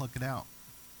offend you, pluck it out.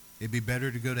 It'd be better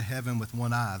to go to heaven with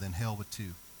one eye than hell with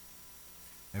two.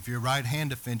 If your right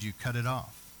hand offends you, cut it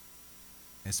off.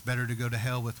 It's better to go to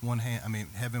heaven with one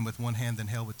hand than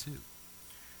hell with two.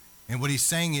 And what he's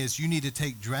saying is you need to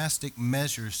take drastic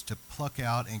measures to pluck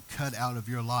out and cut out of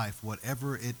your life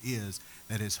whatever it is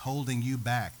that is holding you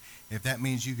back. If that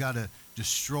means you got to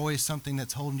destroy something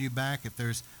that's holding you back, if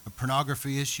there's a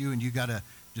pornography issue and you got to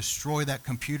destroy that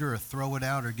computer or throw it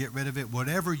out or get rid of it,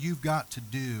 whatever you've got to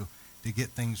do to get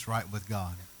things right with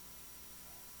God.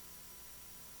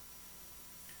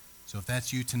 So if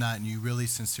that's you tonight and you really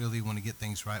sincerely want to get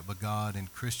things right with God,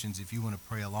 and Christians, if you want to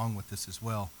pray along with this as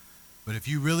well, but if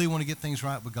you really want to get things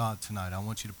right with God tonight, I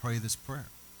want you to pray this prayer.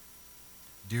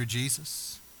 Dear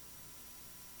Jesus,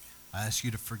 I ask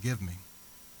you to forgive me.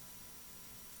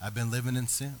 I've been living in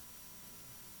sin.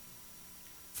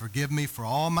 Forgive me for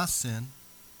all my sin,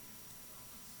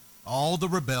 all the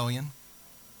rebellion,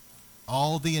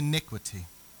 all the iniquity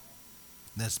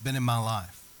that's been in my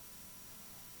life.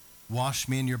 Wash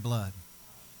me in your blood.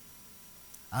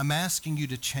 I'm asking you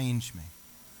to change me.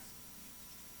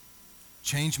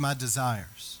 Change my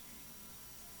desires.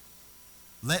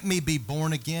 Let me be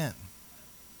born again.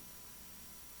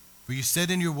 For you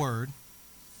said in your word,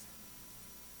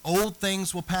 old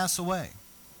things will pass away,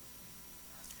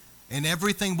 and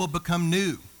everything will become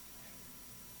new.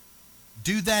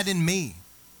 Do that in me.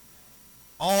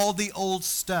 All the old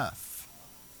stuff,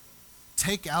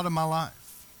 take out of my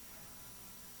life.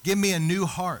 Give me a new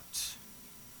heart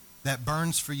that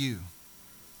burns for you.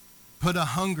 Put a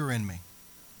hunger in me.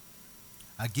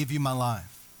 I give you my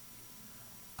life.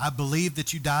 I believe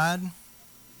that you died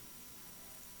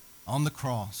on the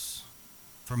cross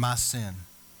for my sin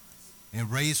and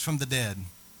raised from the dead.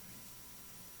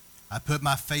 I put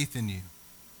my faith in you.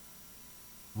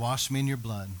 Wash me in your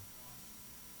blood.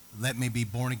 Let me be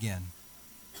born again.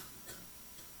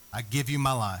 I give you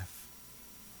my life.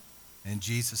 In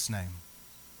Jesus' name,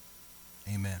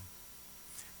 amen.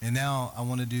 And now I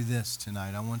want to do this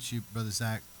tonight. I want you, Brother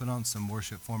Zach, put on some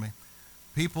worship for me.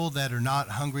 People that are not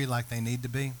hungry like they need to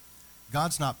be,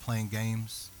 God's not playing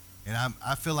games. And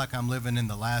I feel like I'm living in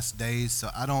the last days, so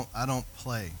I don't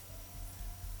play.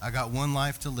 I got one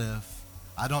life to live.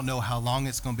 I don't know how long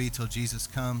it's going to be till Jesus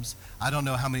comes. I don't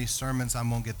know how many sermons I'm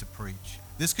going to get to preach.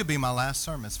 This could be my last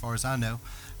sermon as far as I know.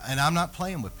 And I'm not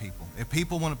playing with people. If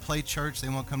people want to play church, they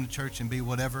want to come to church and be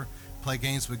whatever, play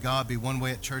games with God, be one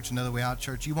way at church, another way out of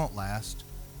church, you won't last.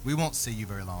 We won't see you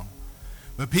very long.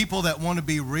 But people that want to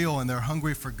be real and they're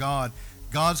hungry for God,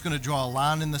 God's going to draw a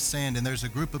line in the sand, and there's a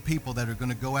group of people that are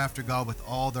going to go after God with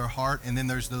all their heart, and then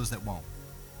there's those that won't.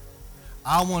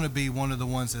 I want to be one of the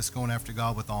ones that's going after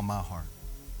God with all my heart.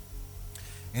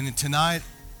 And tonight,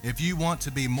 if you want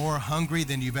to be more hungry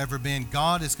than you've ever been,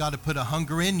 God has got to put a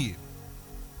hunger in you.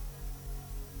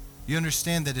 You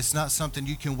understand that it's not something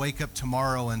you can wake up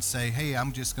tomorrow and say, hey,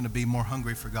 I'm just going to be more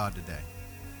hungry for God today.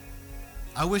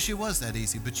 I wish it was that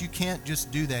easy, but you can't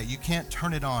just do that. You can't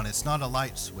turn it on. It's not a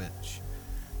light switch.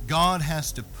 God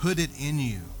has to put it in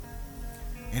you.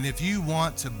 And if you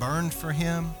want to burn for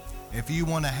Him, if you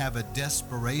want to have a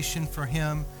desperation for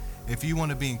Him, if you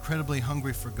want to be incredibly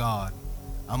hungry for God,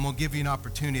 I'm going to give you an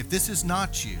opportunity. If this is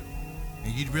not you,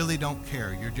 and you really don't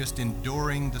care, you're just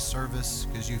enduring the service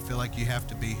because you feel like you have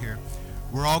to be here,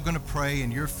 we're all going to pray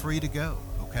and you're free to go,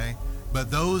 okay? But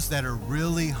those that are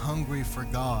really hungry for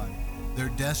God, they're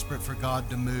desperate for God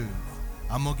to move,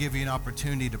 I'm going to give you an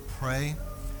opportunity to pray.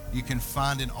 You can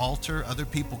find an altar. Other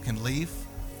people can leave,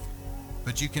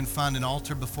 but you can find an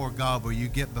altar before God where you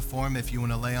get before Him if you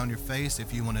want to lay on your face,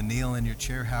 if you want to kneel in your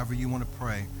chair, however you want to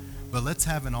pray. But let's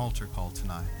have an altar call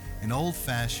tonight, an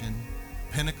old-fashioned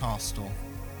Pentecostal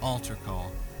altar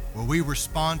call where we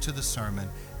respond to the sermon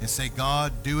and say,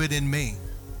 God, do it in me.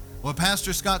 What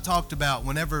Pastor Scott talked about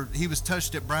whenever he was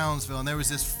touched at Brownsville and there was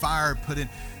this fire put in,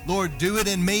 Lord, do it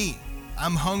in me.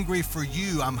 I'm hungry for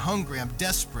you. I'm hungry. I'm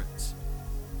desperate.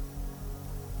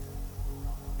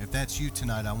 If that's you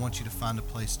tonight, I want you to find a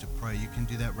place to pray. You can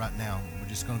do that right now. We're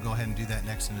just going to go ahead and do that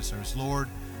next in the service. Lord,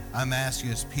 I'm asking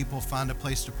you as people find a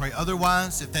place to pray.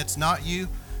 Otherwise, if that's not you,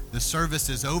 the service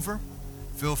is over.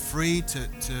 Feel free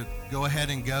to go ahead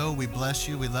and go. We bless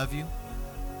you. We love you.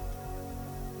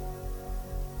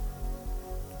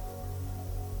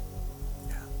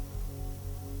 Yeah.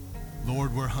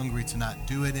 Lord, we're hungry tonight.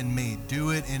 Do it in me.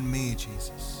 Do it in me,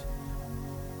 Jesus.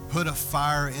 Put a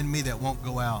fire in me that won't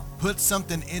go out. Put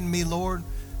something in me, Lord,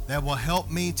 that will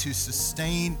help me to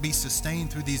be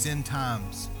sustained through these end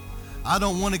times. I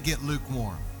don't want to get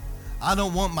lukewarm. I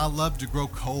don't want my love to grow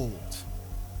cold.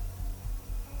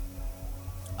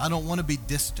 I don't want to be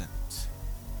distant.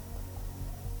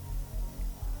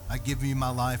 I give you my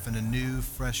life in a new,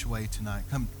 fresh way tonight.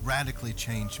 Come radically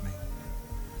change me.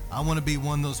 I want to be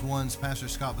one of those ones Pastor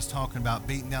Scott was talking about,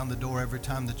 beating down the door every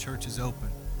time the church is open.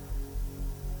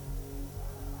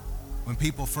 When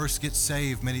people first get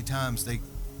saved, many times they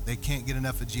can't get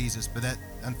enough of Jesus, but that,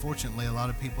 unfortunately, a lot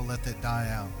of people let that die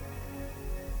out.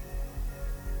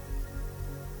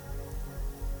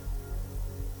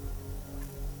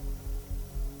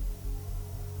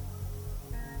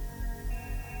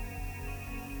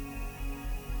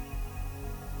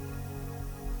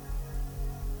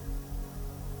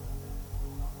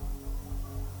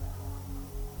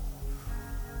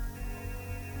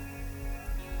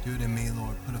 Do it in me,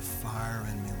 Lord. Put a fire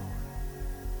in me, Lord.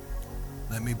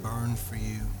 Let me burn for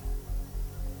you.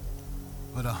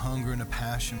 Put a hunger and a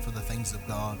passion for the things of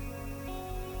God.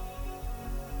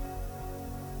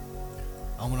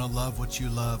 I want to love what you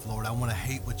love, Lord. I want to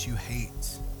hate what you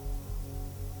hate.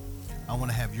 I want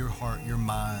to have your heart, your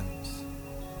mind.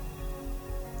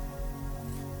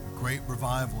 A great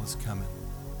revival is coming.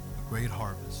 A great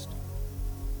harvest.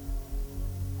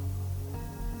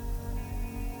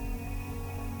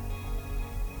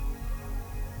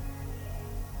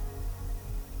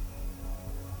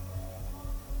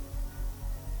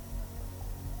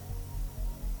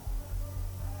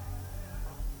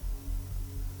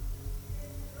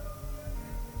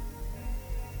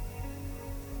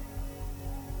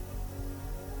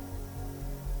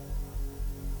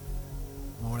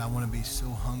 want to be so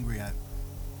hungry. I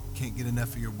can't get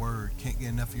enough of your word, can't get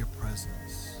enough of your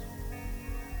presence.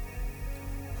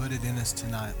 Put it in us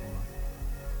tonight,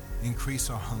 Lord. Increase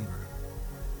our hunger.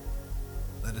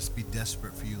 Let us be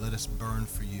desperate for you. Let us burn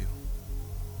for you.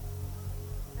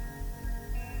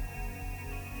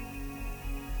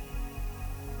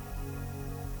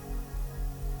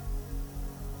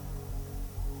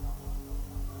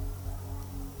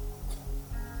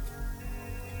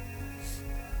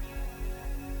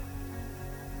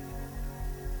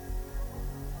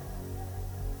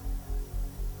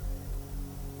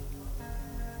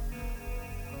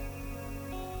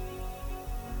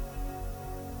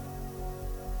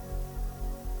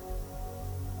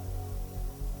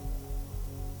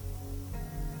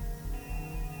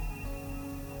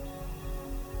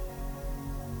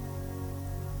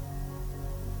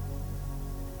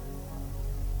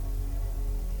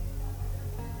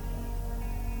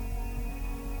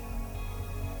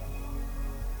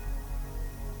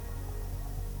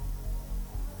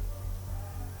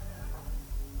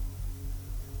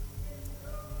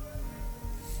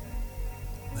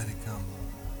 Let it come.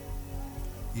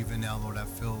 Even now, Lord, I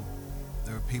feel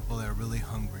there are people that are really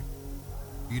hungry.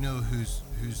 You know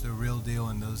who's the real deal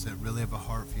and those that really have a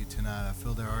heart for you tonight. I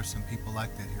feel there are some people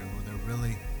like that here, Lord. They're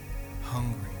really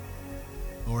hungry.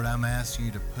 Lord, I'm asking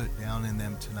you to put down in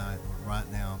them tonight, Lord,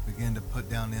 right now. Begin to put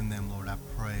down in them, Lord, I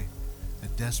pray, a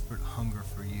desperate hunger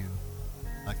for you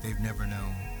like they've never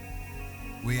known.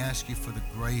 We ask you for the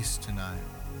grace tonight,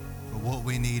 for what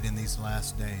we need in these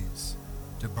last days,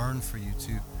 to burn for you,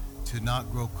 to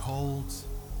not grow cold,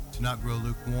 to not grow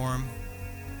lukewarm,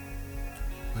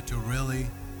 but to really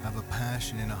have a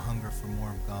passion and a hunger for more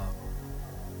of God.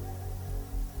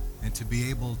 And to be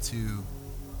able to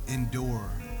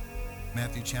endure.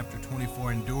 Matthew chapter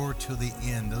 24, endure till the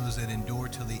end. Those that endure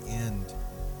till the end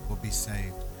will be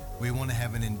saved. We want to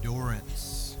have an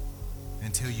endurance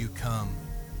until you come.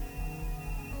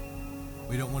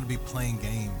 We don't want to be playing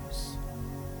games.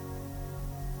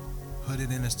 Put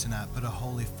it in us tonight. Put a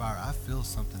holy fire. I feel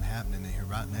something happening in here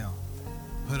right now.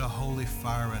 Put a holy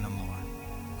fire in them, Lord.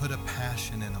 Put a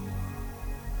passion in them,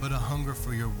 Lord. Put a hunger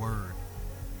for your word.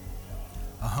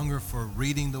 A hunger for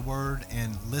reading the word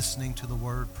and listening to the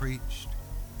word preached.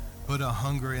 Put a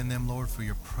hunger in them, Lord, for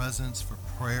your presence, for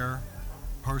prayer,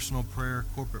 personal prayer,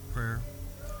 corporate prayer.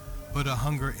 Put a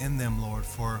hunger in them, Lord,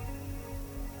 for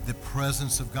the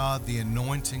presence of God, the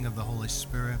anointing of the Holy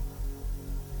Spirit.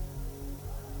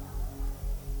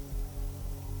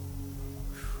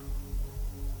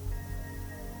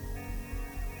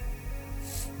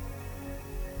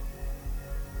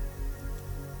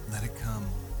 Let it come.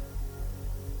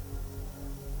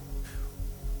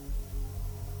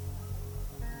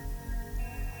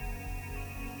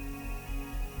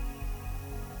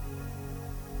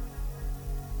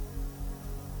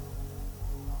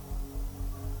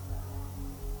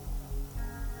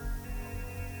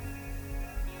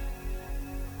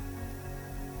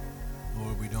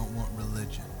 Lord, we don't want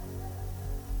religion.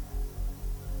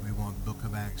 We want Book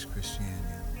of Acts Christianity.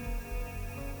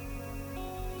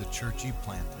 The church you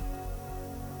planted.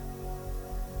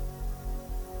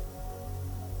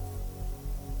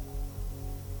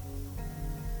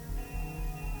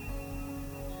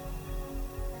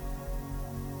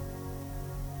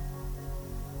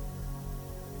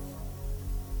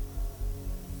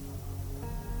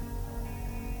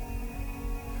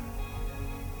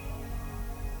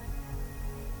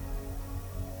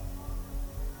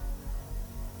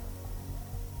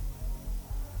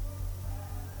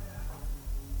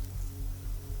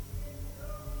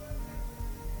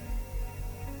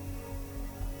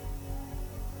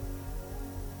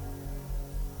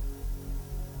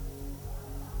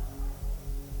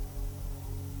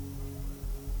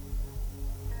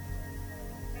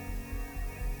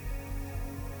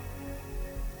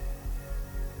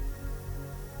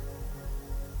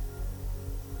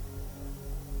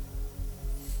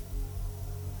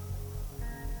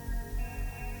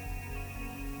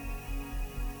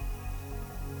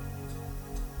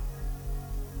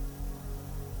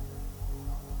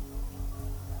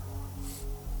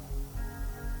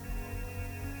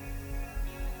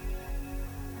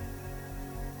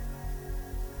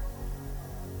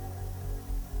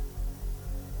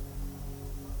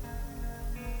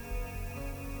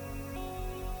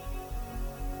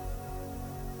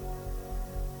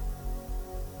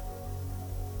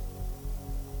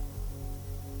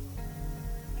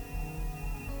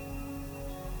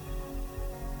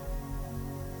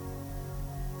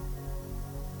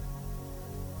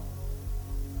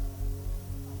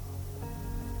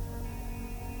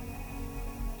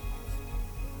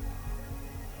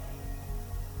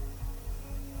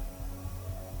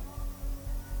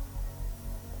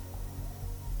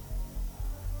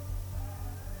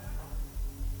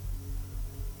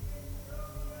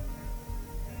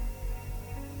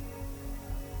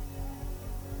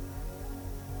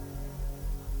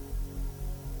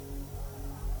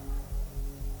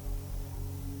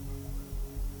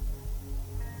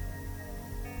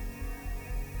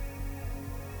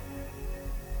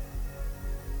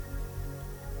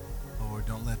 Lord,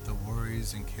 don't let the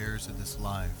worries and cares of this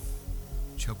life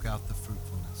choke out the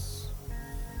fruitfulness.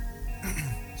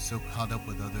 So caught up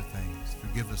with other things.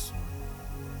 Forgive us,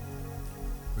 Lord.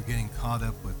 We're getting caught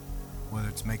up with whether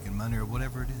it's making money or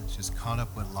whatever it is, just caught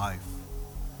up with life.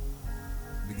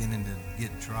 Beginning to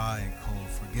get dry and cold.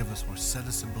 Forgive us, Lord. Set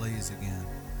us ablaze again.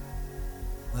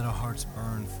 Let our hearts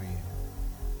burn for you.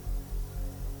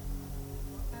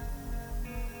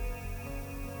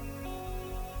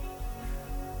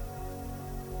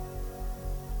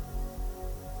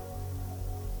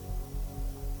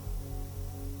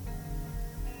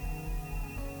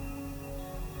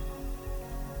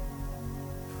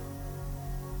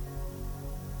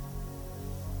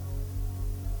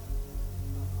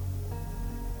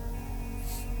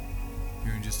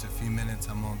 Here in just a few minutes,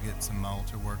 I'm going to get some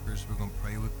altar workers. We're going to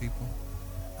pray with people.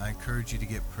 I encourage you to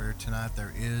get prayer tonight.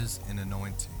 There is an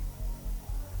anointing.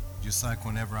 Just like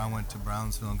whenever I went to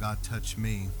Brownsville and God touched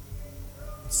me,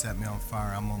 set me on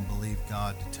fire, I'm going to believe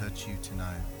God to touch you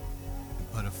tonight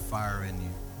and put a fire in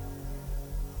you.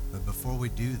 But before we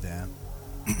do that,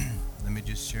 let me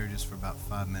just share just for about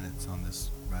 5 minutes on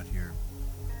this right here.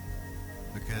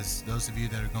 Because those of you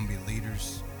that are going to be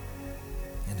leaders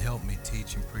and help me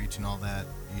teach and preach and all that,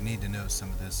 you need to know some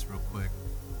of this real quick.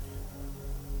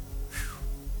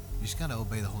 You just got to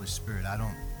obey the Holy Spirit. I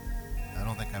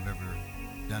don't think I've ever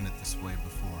done it this way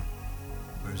before.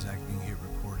 Where's that? Can you hit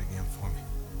record again for me?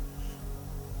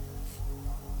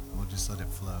 We'll just let it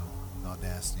flow, the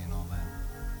audacity and all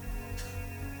that.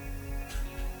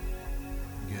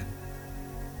 Good.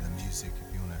 The music,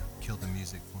 if you want to kill the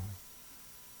music for me.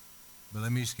 But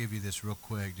let me just give you this real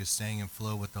quick, just staying in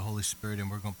flow with the Holy Spirit,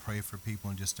 and we're going to pray for people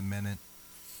in just a minute.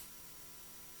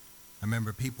 I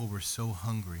remember people were so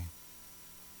hungry,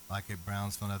 like at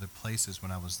Brownsville and other places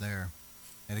when I was there.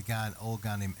 I had an old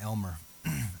guy named Elmer,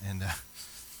 and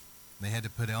they had to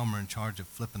put Elmer in charge of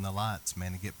flipping the lights,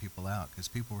 man, to get people out, because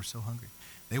people were so hungry.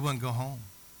 They wouldn't go home.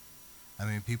 I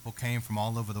mean, people came from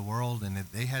all over the world, and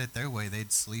if they had it their way,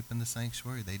 they'd sleep in the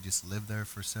sanctuary. They'd just live there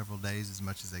for several days as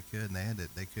much as they could, and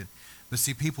they could. But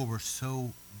see, people were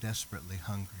so desperately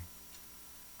hungry.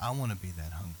 I want to be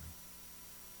that hungry.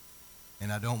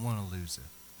 And I don't want to lose it.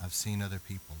 I've seen other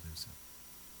people lose it.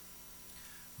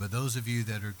 But those of you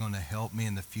that are going to help me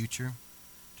in the future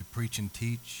to preach and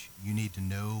teach, you need to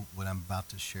know what I'm about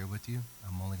to share with you.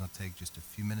 I'm only going to take just a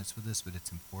few minutes with this, but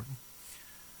it's important.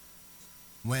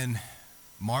 When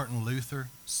Martin Luther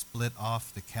split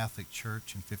off the Catholic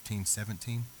Church in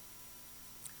 1517,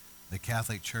 the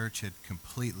Catholic Church had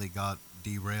completely got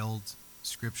derailed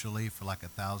scripturally for like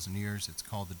 1,000 years. It's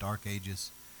called the Dark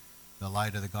Ages. The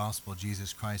light of the gospel of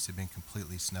Jesus Christ had been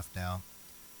completely snuffed out.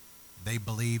 They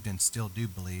believed and still do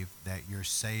believe that you're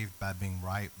saved by being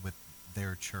right with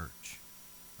their church.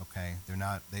 Okay?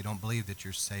 They don't believe that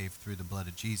you're saved through the blood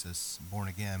of Jesus, born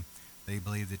again. They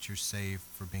believe that you're saved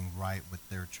for being right with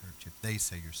their church, if they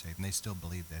say you're saved. And they still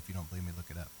believe that. If you don't believe me, look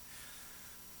it up.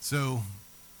 So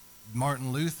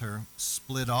Martin Luther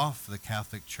split off the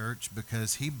Catholic Church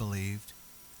because he believed,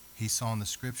 he saw in the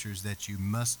scriptures that you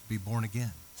must be born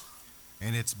again.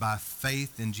 And it's by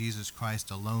faith in Jesus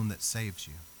Christ alone that saves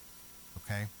you.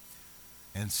 Okay?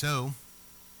 And so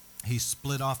he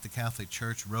split off the Catholic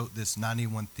Church, wrote this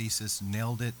 91 Thesis,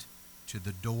 nailed it to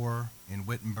the door in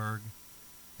Wittenberg,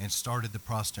 and started the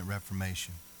Protestant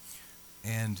Reformation.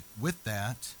 And with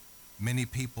that, many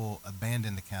people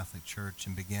abandoned the Catholic Church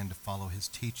and began to follow his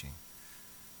teaching.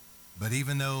 But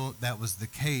even though that was the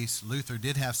case, Luther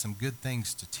did have some good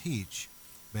things to teach,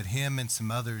 but him and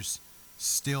some others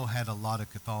still had a lot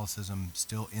of Catholicism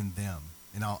still in them.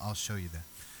 And I'll show you that.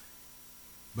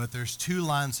 But there's two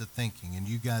lines of thinking, and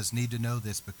you guys need to know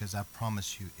this because I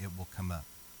promise you it will come up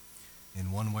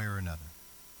in one way or another.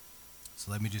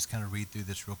 So let me just kind of read through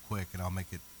this real quick, and I'll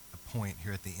make it a point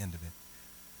here at the end of it.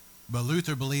 But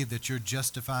Luther believed that you're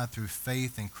justified through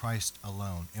faith in Christ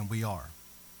alone, and we are.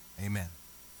 Amen.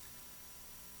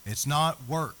 It's not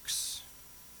works.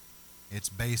 It's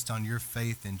based on your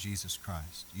faith in Jesus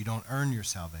Christ. You don't earn your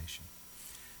salvation.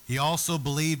 He also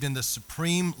believed in the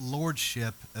supreme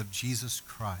lordship of Jesus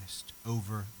Christ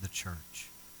over the church.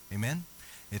 Amen?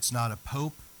 It's not a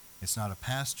pope. It's not a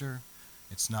pastor.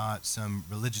 It's not some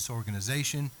religious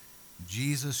organization.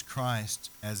 Jesus Christ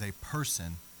as a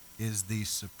person is the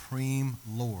supreme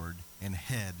Lord and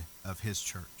head of his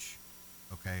church.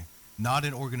 Okay? Not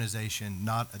an organization,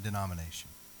 not a denomination.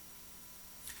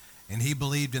 And he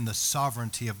believed in the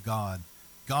sovereignty of God.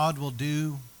 God will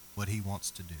do what he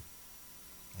wants to do.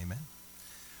 Amen?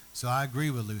 So I agree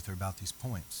with Luther about these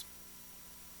points.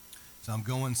 So I'm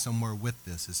going somewhere with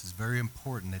this. This is very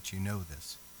important that you know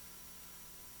this.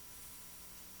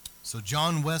 So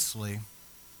John Wesley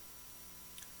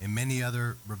and many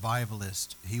other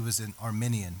revivalists. He was an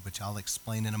Arminian, which I'll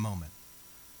explain in a moment.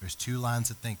 There's two lines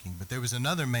of thinking. But there was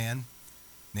another man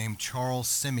named Charles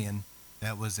Simeon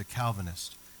that was a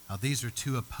Calvinist. Now, these are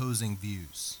two opposing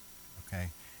views, okay?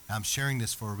 I'm sharing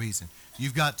this for a reason.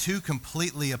 You've got two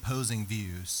completely opposing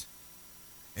views,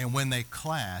 and when they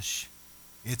clash,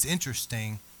 it's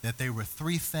interesting that there were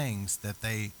three things that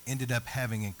they ended up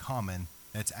having in common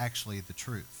that's actually the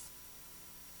truth.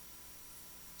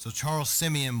 So Charles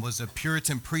Simeon was a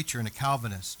Puritan preacher and a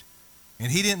Calvinist,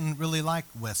 and he didn't really like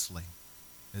Wesley,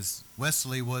 as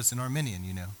Wesley was an Arminian,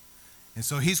 you know. And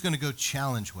so he's going to go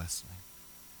challenge Wesley.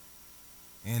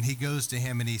 And he goes to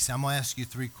him and he said, I'm going to ask you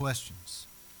three questions.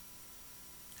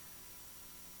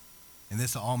 And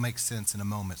this will all make sense in a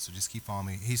moment, so just keep following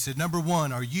me. He said, number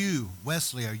one,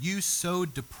 Wesley, are you so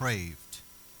depraved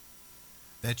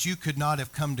that you could not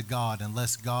have come to God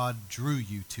unless God drew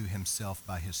you to himself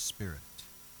by his Spirit?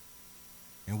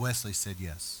 And Wesley said,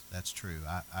 yes, that's true.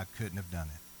 I couldn't have done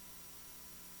it.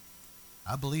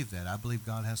 I believe that. I believe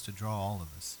God has to draw all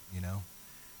of us, you know.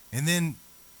 And then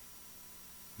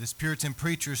this Puritan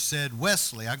preacher said,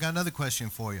 Wesley, I got another question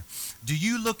for you. Do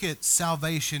you look at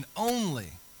salvation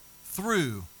only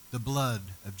through the blood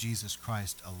of Jesus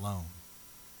Christ alone?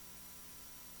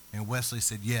 And Wesley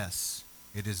said, yes,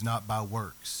 it is not by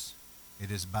works.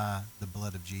 It is by the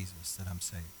blood of Jesus that I'm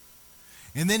saved.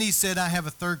 And then he said, I have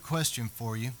a third question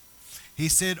for you. He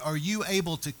said, are you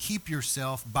able to keep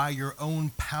yourself by your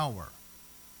own power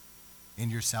in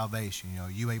your salvation? You know,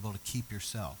 are you able to keep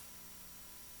yourself?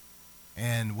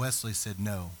 And Wesley said,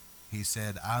 no. He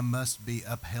said, I must be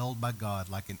upheld by God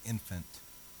like an infant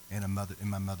in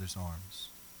my mother's arms.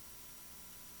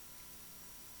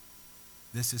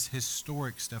 This is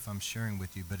historic stuff I'm sharing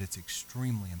with you, but it's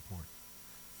extremely important.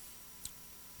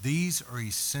 These are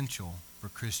essential for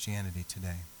Christianity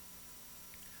today.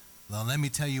 Well, let me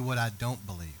tell you what I don't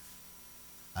believe.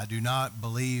 I do not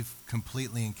believe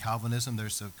completely in Calvinism.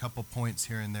 There's a couple points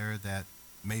here and there that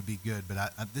may be good,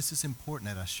 but this is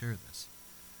important that I share this.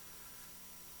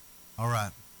 All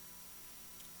right.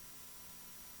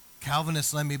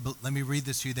 Calvinists, let me read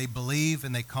this to you. They believe,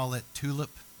 and they call it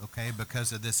TULIP, okay,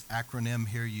 because of this acronym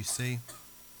here you see.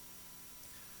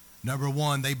 Number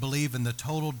one, they believe in the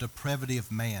total depravity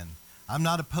of man. I'm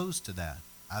not opposed to that.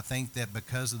 I think that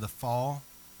because of the fall,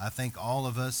 I think all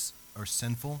of us are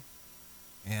sinful,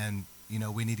 and, you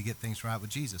know, we need to get things right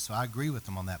with Jesus. So I agree with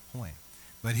them on that point.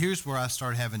 But here's where I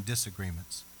start having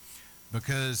disagreements.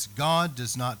 Because God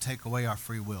does not take away our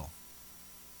free will.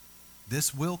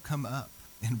 This will come up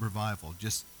in revival.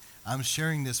 I'm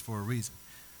sharing this for a reason.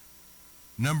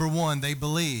 Number one, they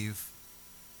believe,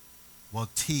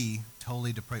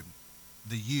 totally depraved.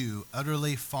 The U,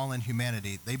 utterly fallen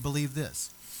humanity, they believe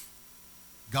this.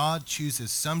 God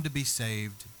chooses some to be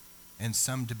saved and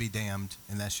some to be damned,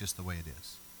 and that's just the way it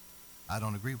is. I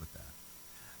don't agree with that.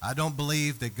 I don't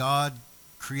believe that God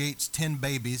creates 10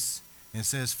 babies and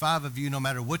says 5 of you, no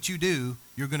matter what you do,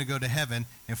 you're going to go to heaven,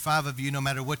 and 5 of you, no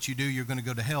matter what you do, you're going to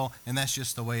go to hell, and that's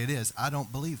just the way it is. I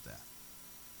don't believe that.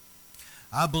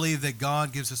 I believe that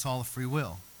God gives us all a free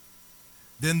will.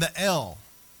 Then the L,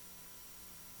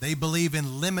 they believe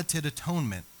in limited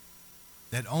atonement,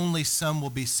 that only some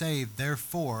will be saved.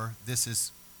 Therefore, this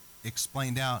is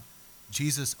explained out,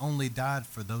 Jesus only died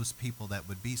for those people that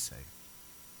would be saved.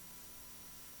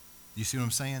 You see what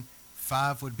I'm saying?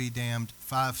 5 would be damned,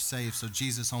 5 saved, so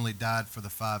Jesus only died for the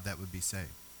 5 that would be saved.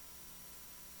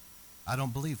 I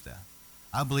don't believe that.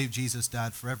 I believe Jesus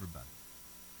died for everybody.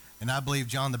 And I believe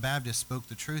John the Baptist spoke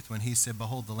the truth when he said,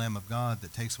 behold the Lamb of God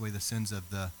that takes away the sins of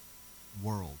the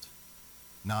world,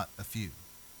 not a few.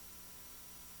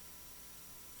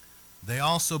 They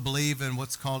also believe in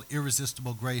what's called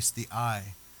irresistible grace, the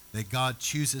I, that God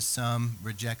chooses some,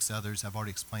 rejects others. I've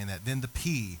already explained that. Then the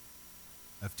P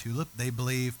of TULIP, they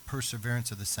believe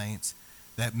perseverance of the saints,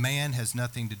 that man has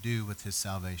nothing to do with his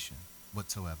salvation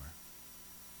whatsoever.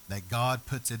 That God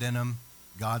puts it in them,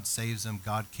 God saves them,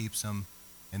 God keeps them,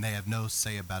 and they have no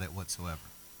say about it whatsoever.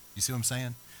 You see what I'm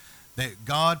saying? That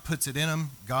God puts it in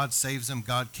them, God saves them,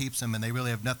 God keeps them, and they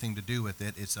really have nothing to do with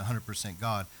it. It's 100%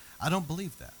 God. I don't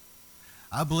believe that.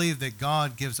 I believe that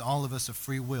God gives all of us a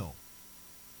free will.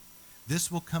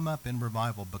 This will come up in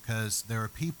revival because there are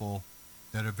people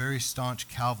that are very staunch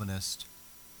Calvinists,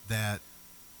 that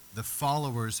the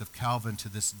followers of Calvin to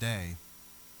this day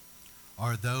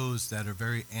are those that are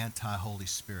very anti-Holy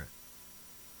Spirit.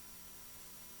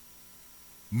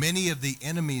 Many of the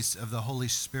enemies of the Holy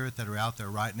Spirit that are out there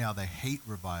right now, they hate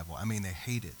revival. I mean, they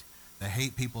hate it. They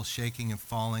hate people shaking and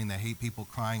falling. They hate people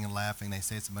crying and laughing. They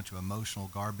say it's a bunch of emotional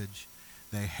garbage.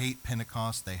 They hate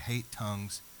Pentecost. They hate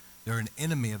tongues. They're an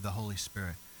enemy of the Holy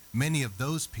Spirit. many of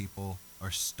those people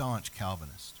are staunch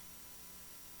Calvinists.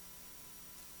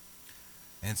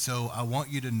 And so I want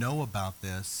you to know about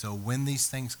this, so when these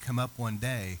things come up one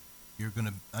day, you're going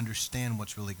to understand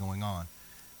what's really going on.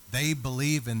 They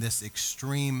believe in this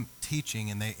extreme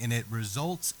teaching, and it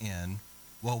results in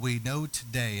what we know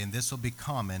today, and this will be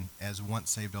common as once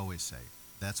saved, always saved.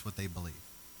 That's what they believe.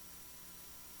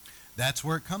 That's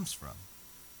where it comes from.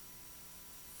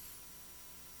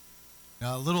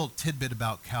 Now, a little tidbit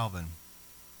about Calvin.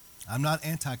 I'm not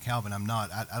anti-Calvin. I'm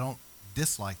not. I don't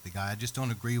dislike the guy. I just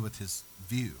don't agree with his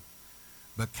view.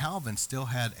 But Calvin still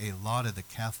had a lot of the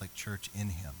Catholic Church in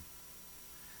him.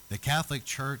 The Catholic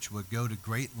Church would go to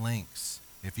great lengths.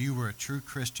 If you were a true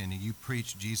Christian and you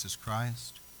preached Jesus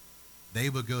Christ, they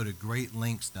would go to great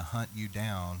lengths to hunt you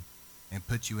down and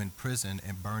put you in prison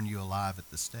and burn you alive at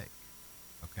the stake.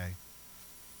 Okay?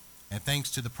 And thanks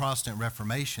to the Protestant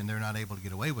Reformation, they're not able to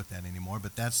get away with that anymore,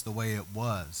 but that's the way it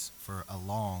was for a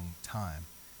long time.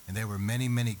 And there were many,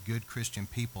 many good Christian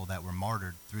people that were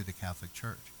martyred through the Catholic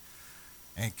Church.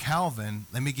 And Calvin,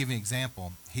 let me give you an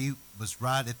example. He was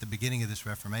right at the beginning of this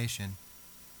Reformation.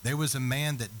 There was a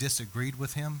man that disagreed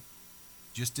with him,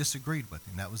 just disagreed with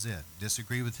him. That was it.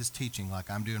 Disagreed with his teaching like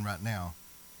I'm doing right now.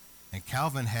 And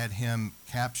Calvin had him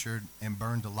captured and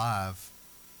burned alive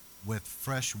with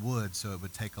fresh wood so it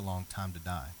would take a long time to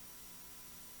die.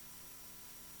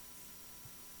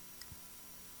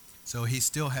 So he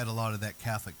still had a lot of that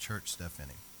Catholic Church stuff in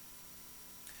him.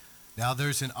 Now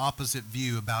there's an opposite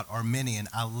view about Arminian.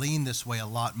 I lean this way a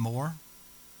lot more,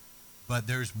 but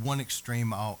there's one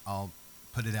extreme, I'll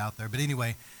put it out there. But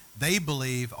anyway, they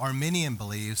believe, Arminian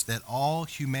believes, that all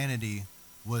humanity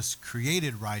was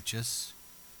created righteous,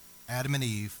 Adam and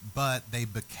Eve, but they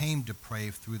became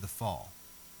depraved through the fall.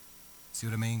 See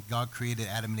what I mean? God created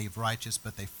Adam and Eve righteous,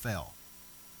 but they fell.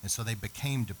 And so they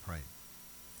became depraved.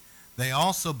 They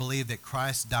also believe that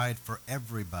Christ died for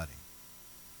everybody,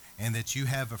 and that you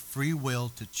have a free will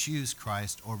to choose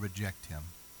Christ or reject him.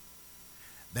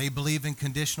 They believe in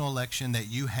conditional election, that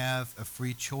you have a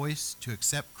free choice to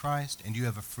accept Christ, and you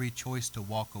have a free choice to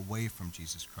walk away from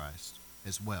Jesus Christ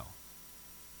as well.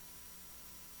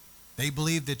 They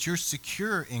believe that you're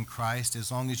secure in Christ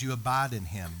as long as you abide in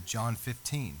him. John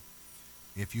 15.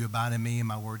 If you abide in me and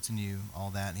my words in you, all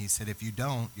that. And he said, if you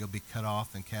don't, you'll be cut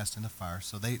off and cast into fire.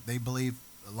 So they believe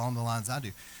along the lines I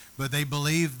do. But they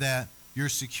believe that your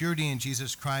security in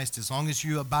Jesus Christ as long as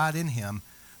you abide in him,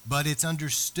 but it's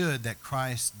understood that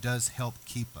Christ does help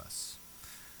keep us.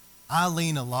 I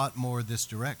lean a lot more this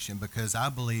direction because I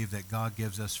believe that God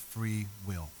gives us free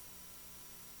will.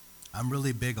 I'm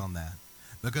really big on that.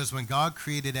 Because when God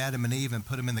created Adam and Eve and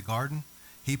put them in the garden,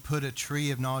 he put a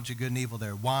tree of knowledge of good and evil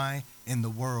there. Why in the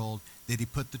world did he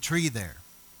put the tree there?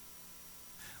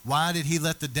 Why did he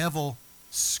let the devil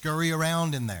scurry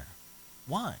around in there?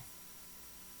 Why?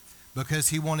 Because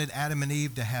he wanted Adam and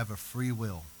Eve to have a free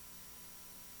will.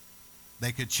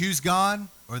 They could choose God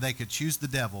or they could choose the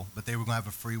devil, but they were going to have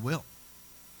a free will.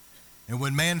 And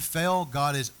when man fell,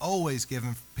 God has always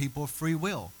given people free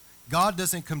will. God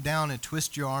doesn't come down and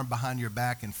twist your arm behind your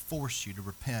back and force you to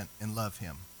repent and love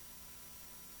him.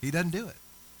 He doesn't do it.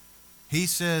 He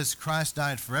says Christ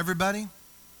died for everybody.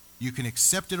 You can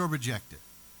accept it or reject it.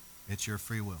 It's your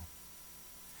free will.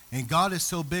 And God is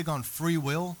so big on free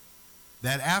will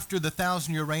that after the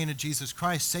 1,000-year reign of Jesus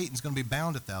Christ, Satan's going to be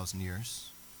bound 1,000 years.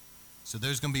 So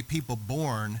there's going to be people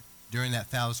born during that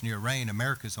 1,000-year reign.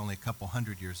 America's only a couple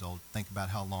hundred years old. Think about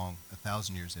how long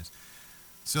 1,000 years is.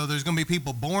 So there's going to be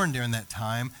people born during that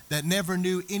time that never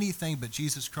knew anything but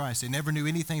Jesus Christ. They never knew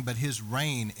anything but his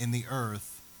reign in the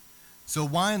earth. So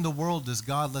why in the world does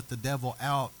God let the devil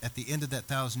out at the end of that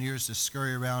 1,000 years to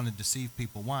scurry around and deceive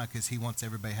people? Why? Because he wants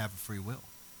everybody to have a free will.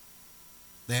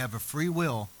 They have a free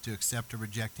will to accept or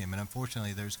reject him. And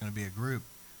unfortunately, there's going to be a group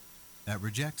that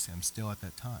rejects him still at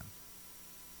that time.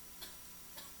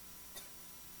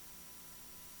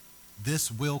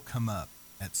 This will come up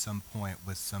at some point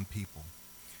with some people.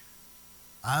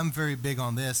 I'm very big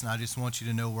on this, and I just want you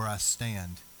to know where I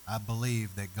stand. I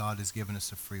believe that God has given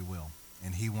us a free will,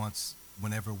 and he wants,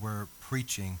 whenever we're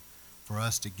preaching, for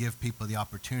us to give people the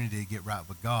opportunity to get right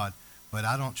with God, but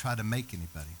I don't try to make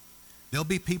anybody. There'll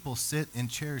be people sit in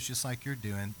chairs just like you're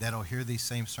doing that'll hear these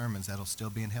same sermons that'll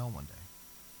still be in hell one day.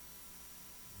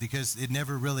 Because it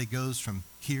never really goes from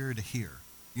here to here.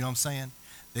 You know what I'm saying?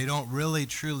 They don't really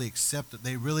truly accept it.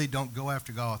 They really don't go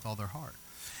after God with all their heart.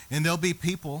 And there'll be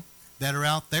people that are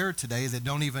out there today that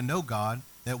don't even know God,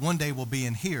 that one day will be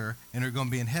in here and are going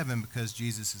to be in heaven because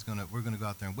we're going to go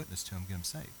out there and witness to him, get him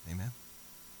saved. Amen?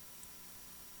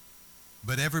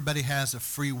 But everybody has a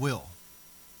free will.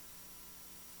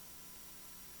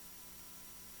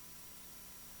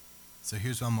 So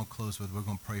here's what I'm going to close with. We're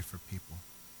going to pray for people.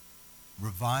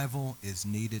 Revival is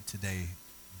needed today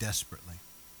desperately.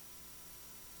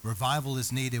 Revival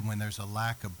is needed when there's a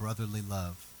lack of brotherly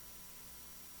love.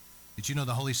 Did you know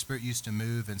the Holy Spirit used to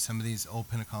move in some of these old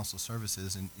Pentecostal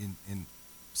services, and in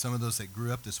some of those that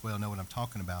grew up this way will know what I'm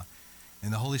talking about.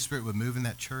 And the Holy Spirit would move in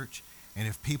that church, and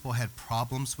if people had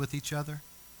problems with each other,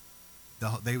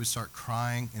 they would start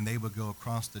crying, and they would go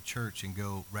across the church and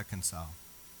go reconcile.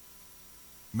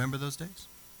 Remember those days?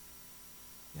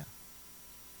 Yeah.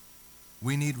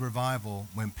 We need revival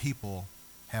when people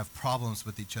have problems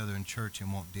with each other in church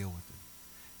and won't deal with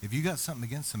it. If you got something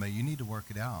against somebody, you need to work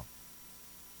it out.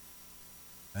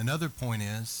 Another point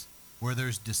is where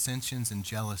there's dissensions and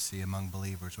jealousy among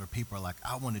believers, where people are like,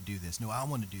 I want to do this. No, I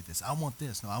want to do this. I want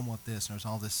this. No, I want this. And there's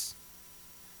all this.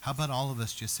 How about all of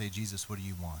us just say, Jesus, what do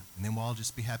you want? And then we'll all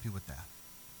just be happy with that.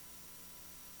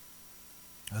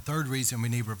 A third reason we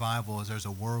need revival is there's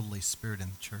a worldly spirit in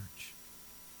the church.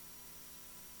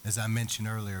 As I mentioned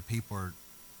earlier, people are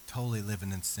totally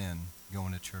living in sin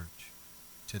going to church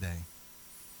today.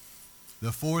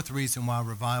 The fourth reason why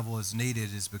revival is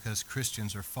needed is because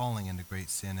Christians are falling into great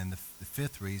sin. And the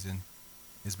fifth reason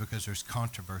is because there's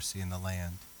controversy in the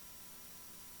land.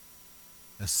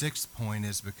 The sixth point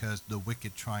is because the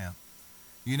wicked triumph.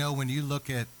 You know, when you look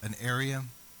at an area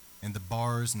and the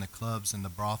bars and the clubs and the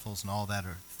brothels and all that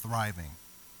are thriving,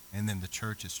 and then the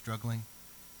church is struggling,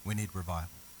 we need revival.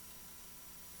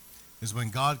 Because when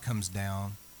God comes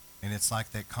down, and it's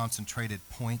like that concentrated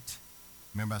point.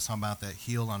 Remember I was talking about that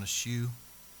heel on a shoe?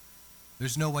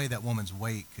 There's no way that woman's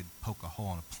weight could poke a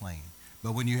hole in a plane.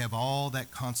 But when you have all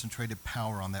that concentrated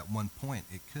power on that one point,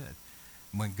 it could.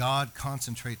 When God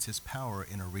concentrates his power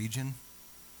in a region,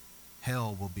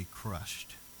 hell will be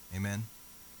crushed. Amen?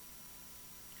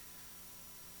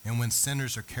 And when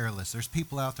sinners are careless, there's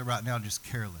people out there right now just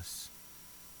careless,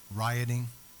 rioting,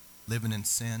 living in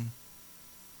sin.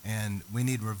 And we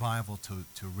need revival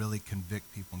to really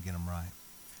convict people and get them right.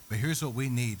 But here's what we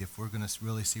need if we're going to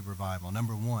really see revival.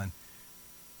 Number one,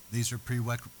 these are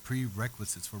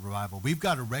prerequisites for revival. We've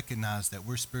got to recognize that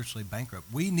we're spiritually bankrupt.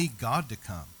 We need God to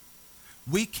come.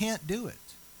 We can't do it.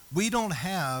 We don't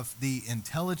have the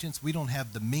intelligence. We don't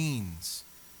have the means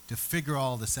to figure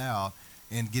all this out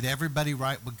and get everybody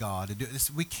right with God.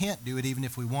 We can't do it even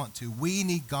if we want to. We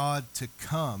need God to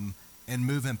come and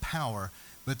move in power.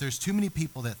 But there's too many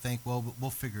people that think, well,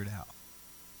 we'll figure it out.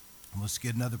 We'll just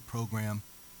get another program.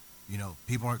 You know,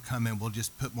 people aren't coming. We'll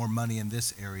just put more money in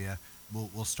this area.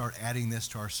 We'll start adding this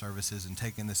to our services and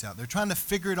taking this out. They're trying to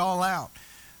figure it all out.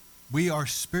 We are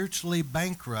spiritually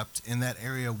bankrupt in that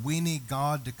area. We need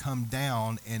God to come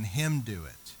down and him do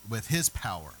it with his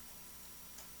power.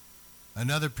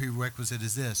 Another prerequisite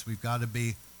is this. We've got to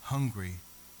be hungry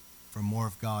for more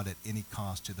of God at any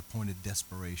cost to the point of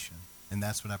desperation. And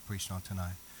that's what I preached on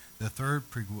tonight. The third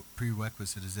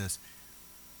prerequisite is this.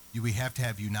 We have to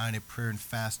have united prayer and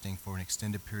fasting for an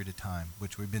extended period of time,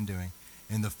 which we've been doing.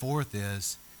 And the fourth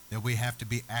is that we have to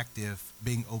be active,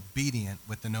 being obedient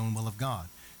with the known will of God.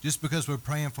 Just because we're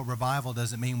praying for revival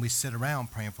doesn't mean we sit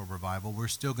around praying for revival. We're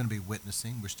still going to be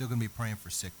witnessing. We're still going to be praying for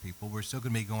sick people. We're still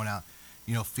going to be going out,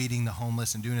 feeding the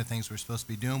homeless and doing the things we're supposed to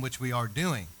be doing, which we are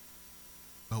doing.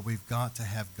 But we've got to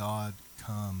have God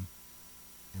come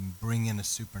and bring in a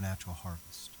supernatural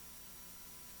harvest.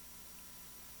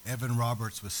 Evan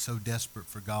Roberts was so desperate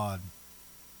for God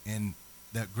in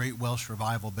that great Welsh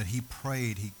revival, but he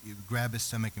prayed, he grabbed his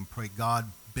stomach and prayed,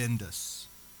 God, bend us.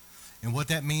 And what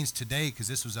that means today, because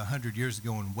this was 100 years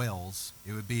ago in Wales,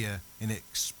 it would be an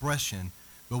expression,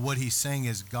 but what he's saying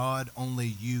is, God, only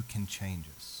you can change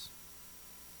us.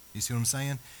 You see what I'm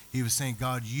saying? He was saying,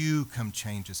 God, you come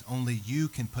change us. Only you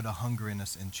can put a hunger in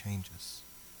us and change us.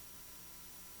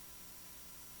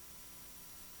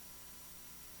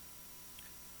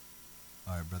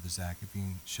 All right, Brother Zach, if you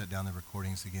can shut down the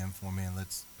recordings again for me and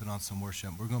let's put on some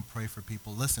worship. We're going to pray for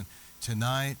people. Listen,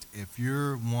 tonight, if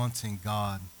you're wanting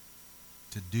God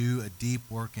to do a deep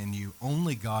work in you,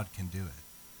 only God can do it.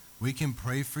 We can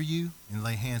pray for you and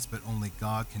lay hands, but only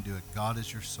God can do it. God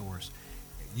is your source.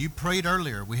 You prayed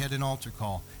earlier. We had an altar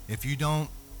call. If you don't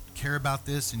care about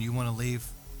this and you want to leave,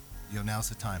 now's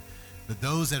the time. But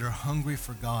those that are hungry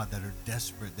for God, that are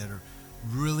desperate, that are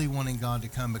really wanting God to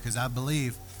come, because I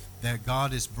believe that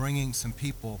God is bringing some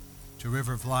people to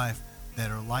River of Life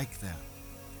that are like that.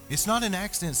 It's not an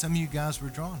accident some of you guys were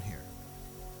drawn here.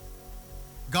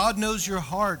 God knows your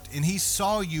heart, and he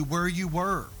saw you where you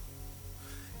were.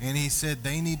 And he said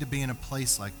they need to be in a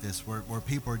place like this where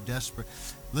people are desperate.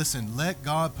 Listen, let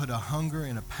God put a hunger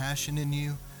and a passion in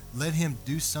you. Let him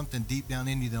do something deep down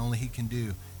in you that only he can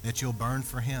do, that you'll burn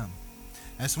for him.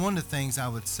 That's one of the things I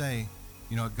would say,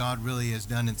 God really has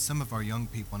done in some of our young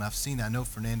people. And I've seen that. I know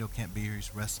Fernando can't be here.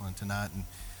 He's wrestling tonight and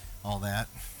all that.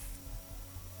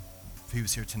 If he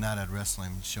was here tonight, I'd wrestle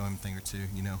him and show him a thing or two.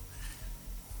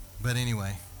 But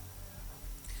anyway,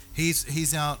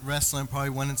 he's out wrestling, probably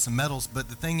winning some medals. But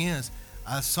the thing is,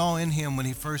 I saw in him when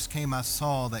he first came, I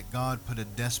saw that God put a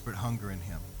desperate hunger in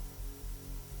him.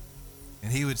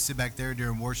 And he would sit back there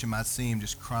during worship. I'd see him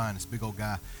just crying, this big old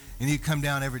guy. And he'd come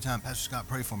down every time. Pastor Scott,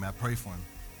 pray for me. I pray for him.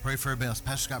 Pray for everybody else.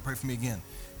 Pastor Scott, pray for me again.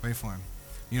 Pray for him.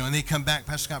 And he'd come back.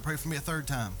 Pastor Scott, pray for me a third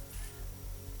time.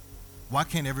 Why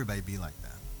can't everybody be like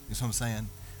that? You know what I'm saying?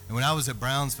 And when I was at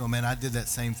Brownsville, man, I did that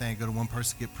same thing. Go to one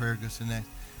person, get prayer, go to the next.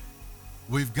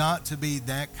 We've got to be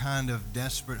that kind of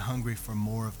desperate, hungry for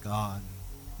more of God.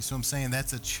 You see what I'm saying?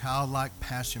 That's a childlike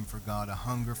passion for God, a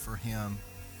hunger for Him.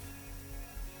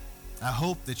 I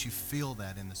hope that you feel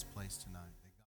that in this place tonight.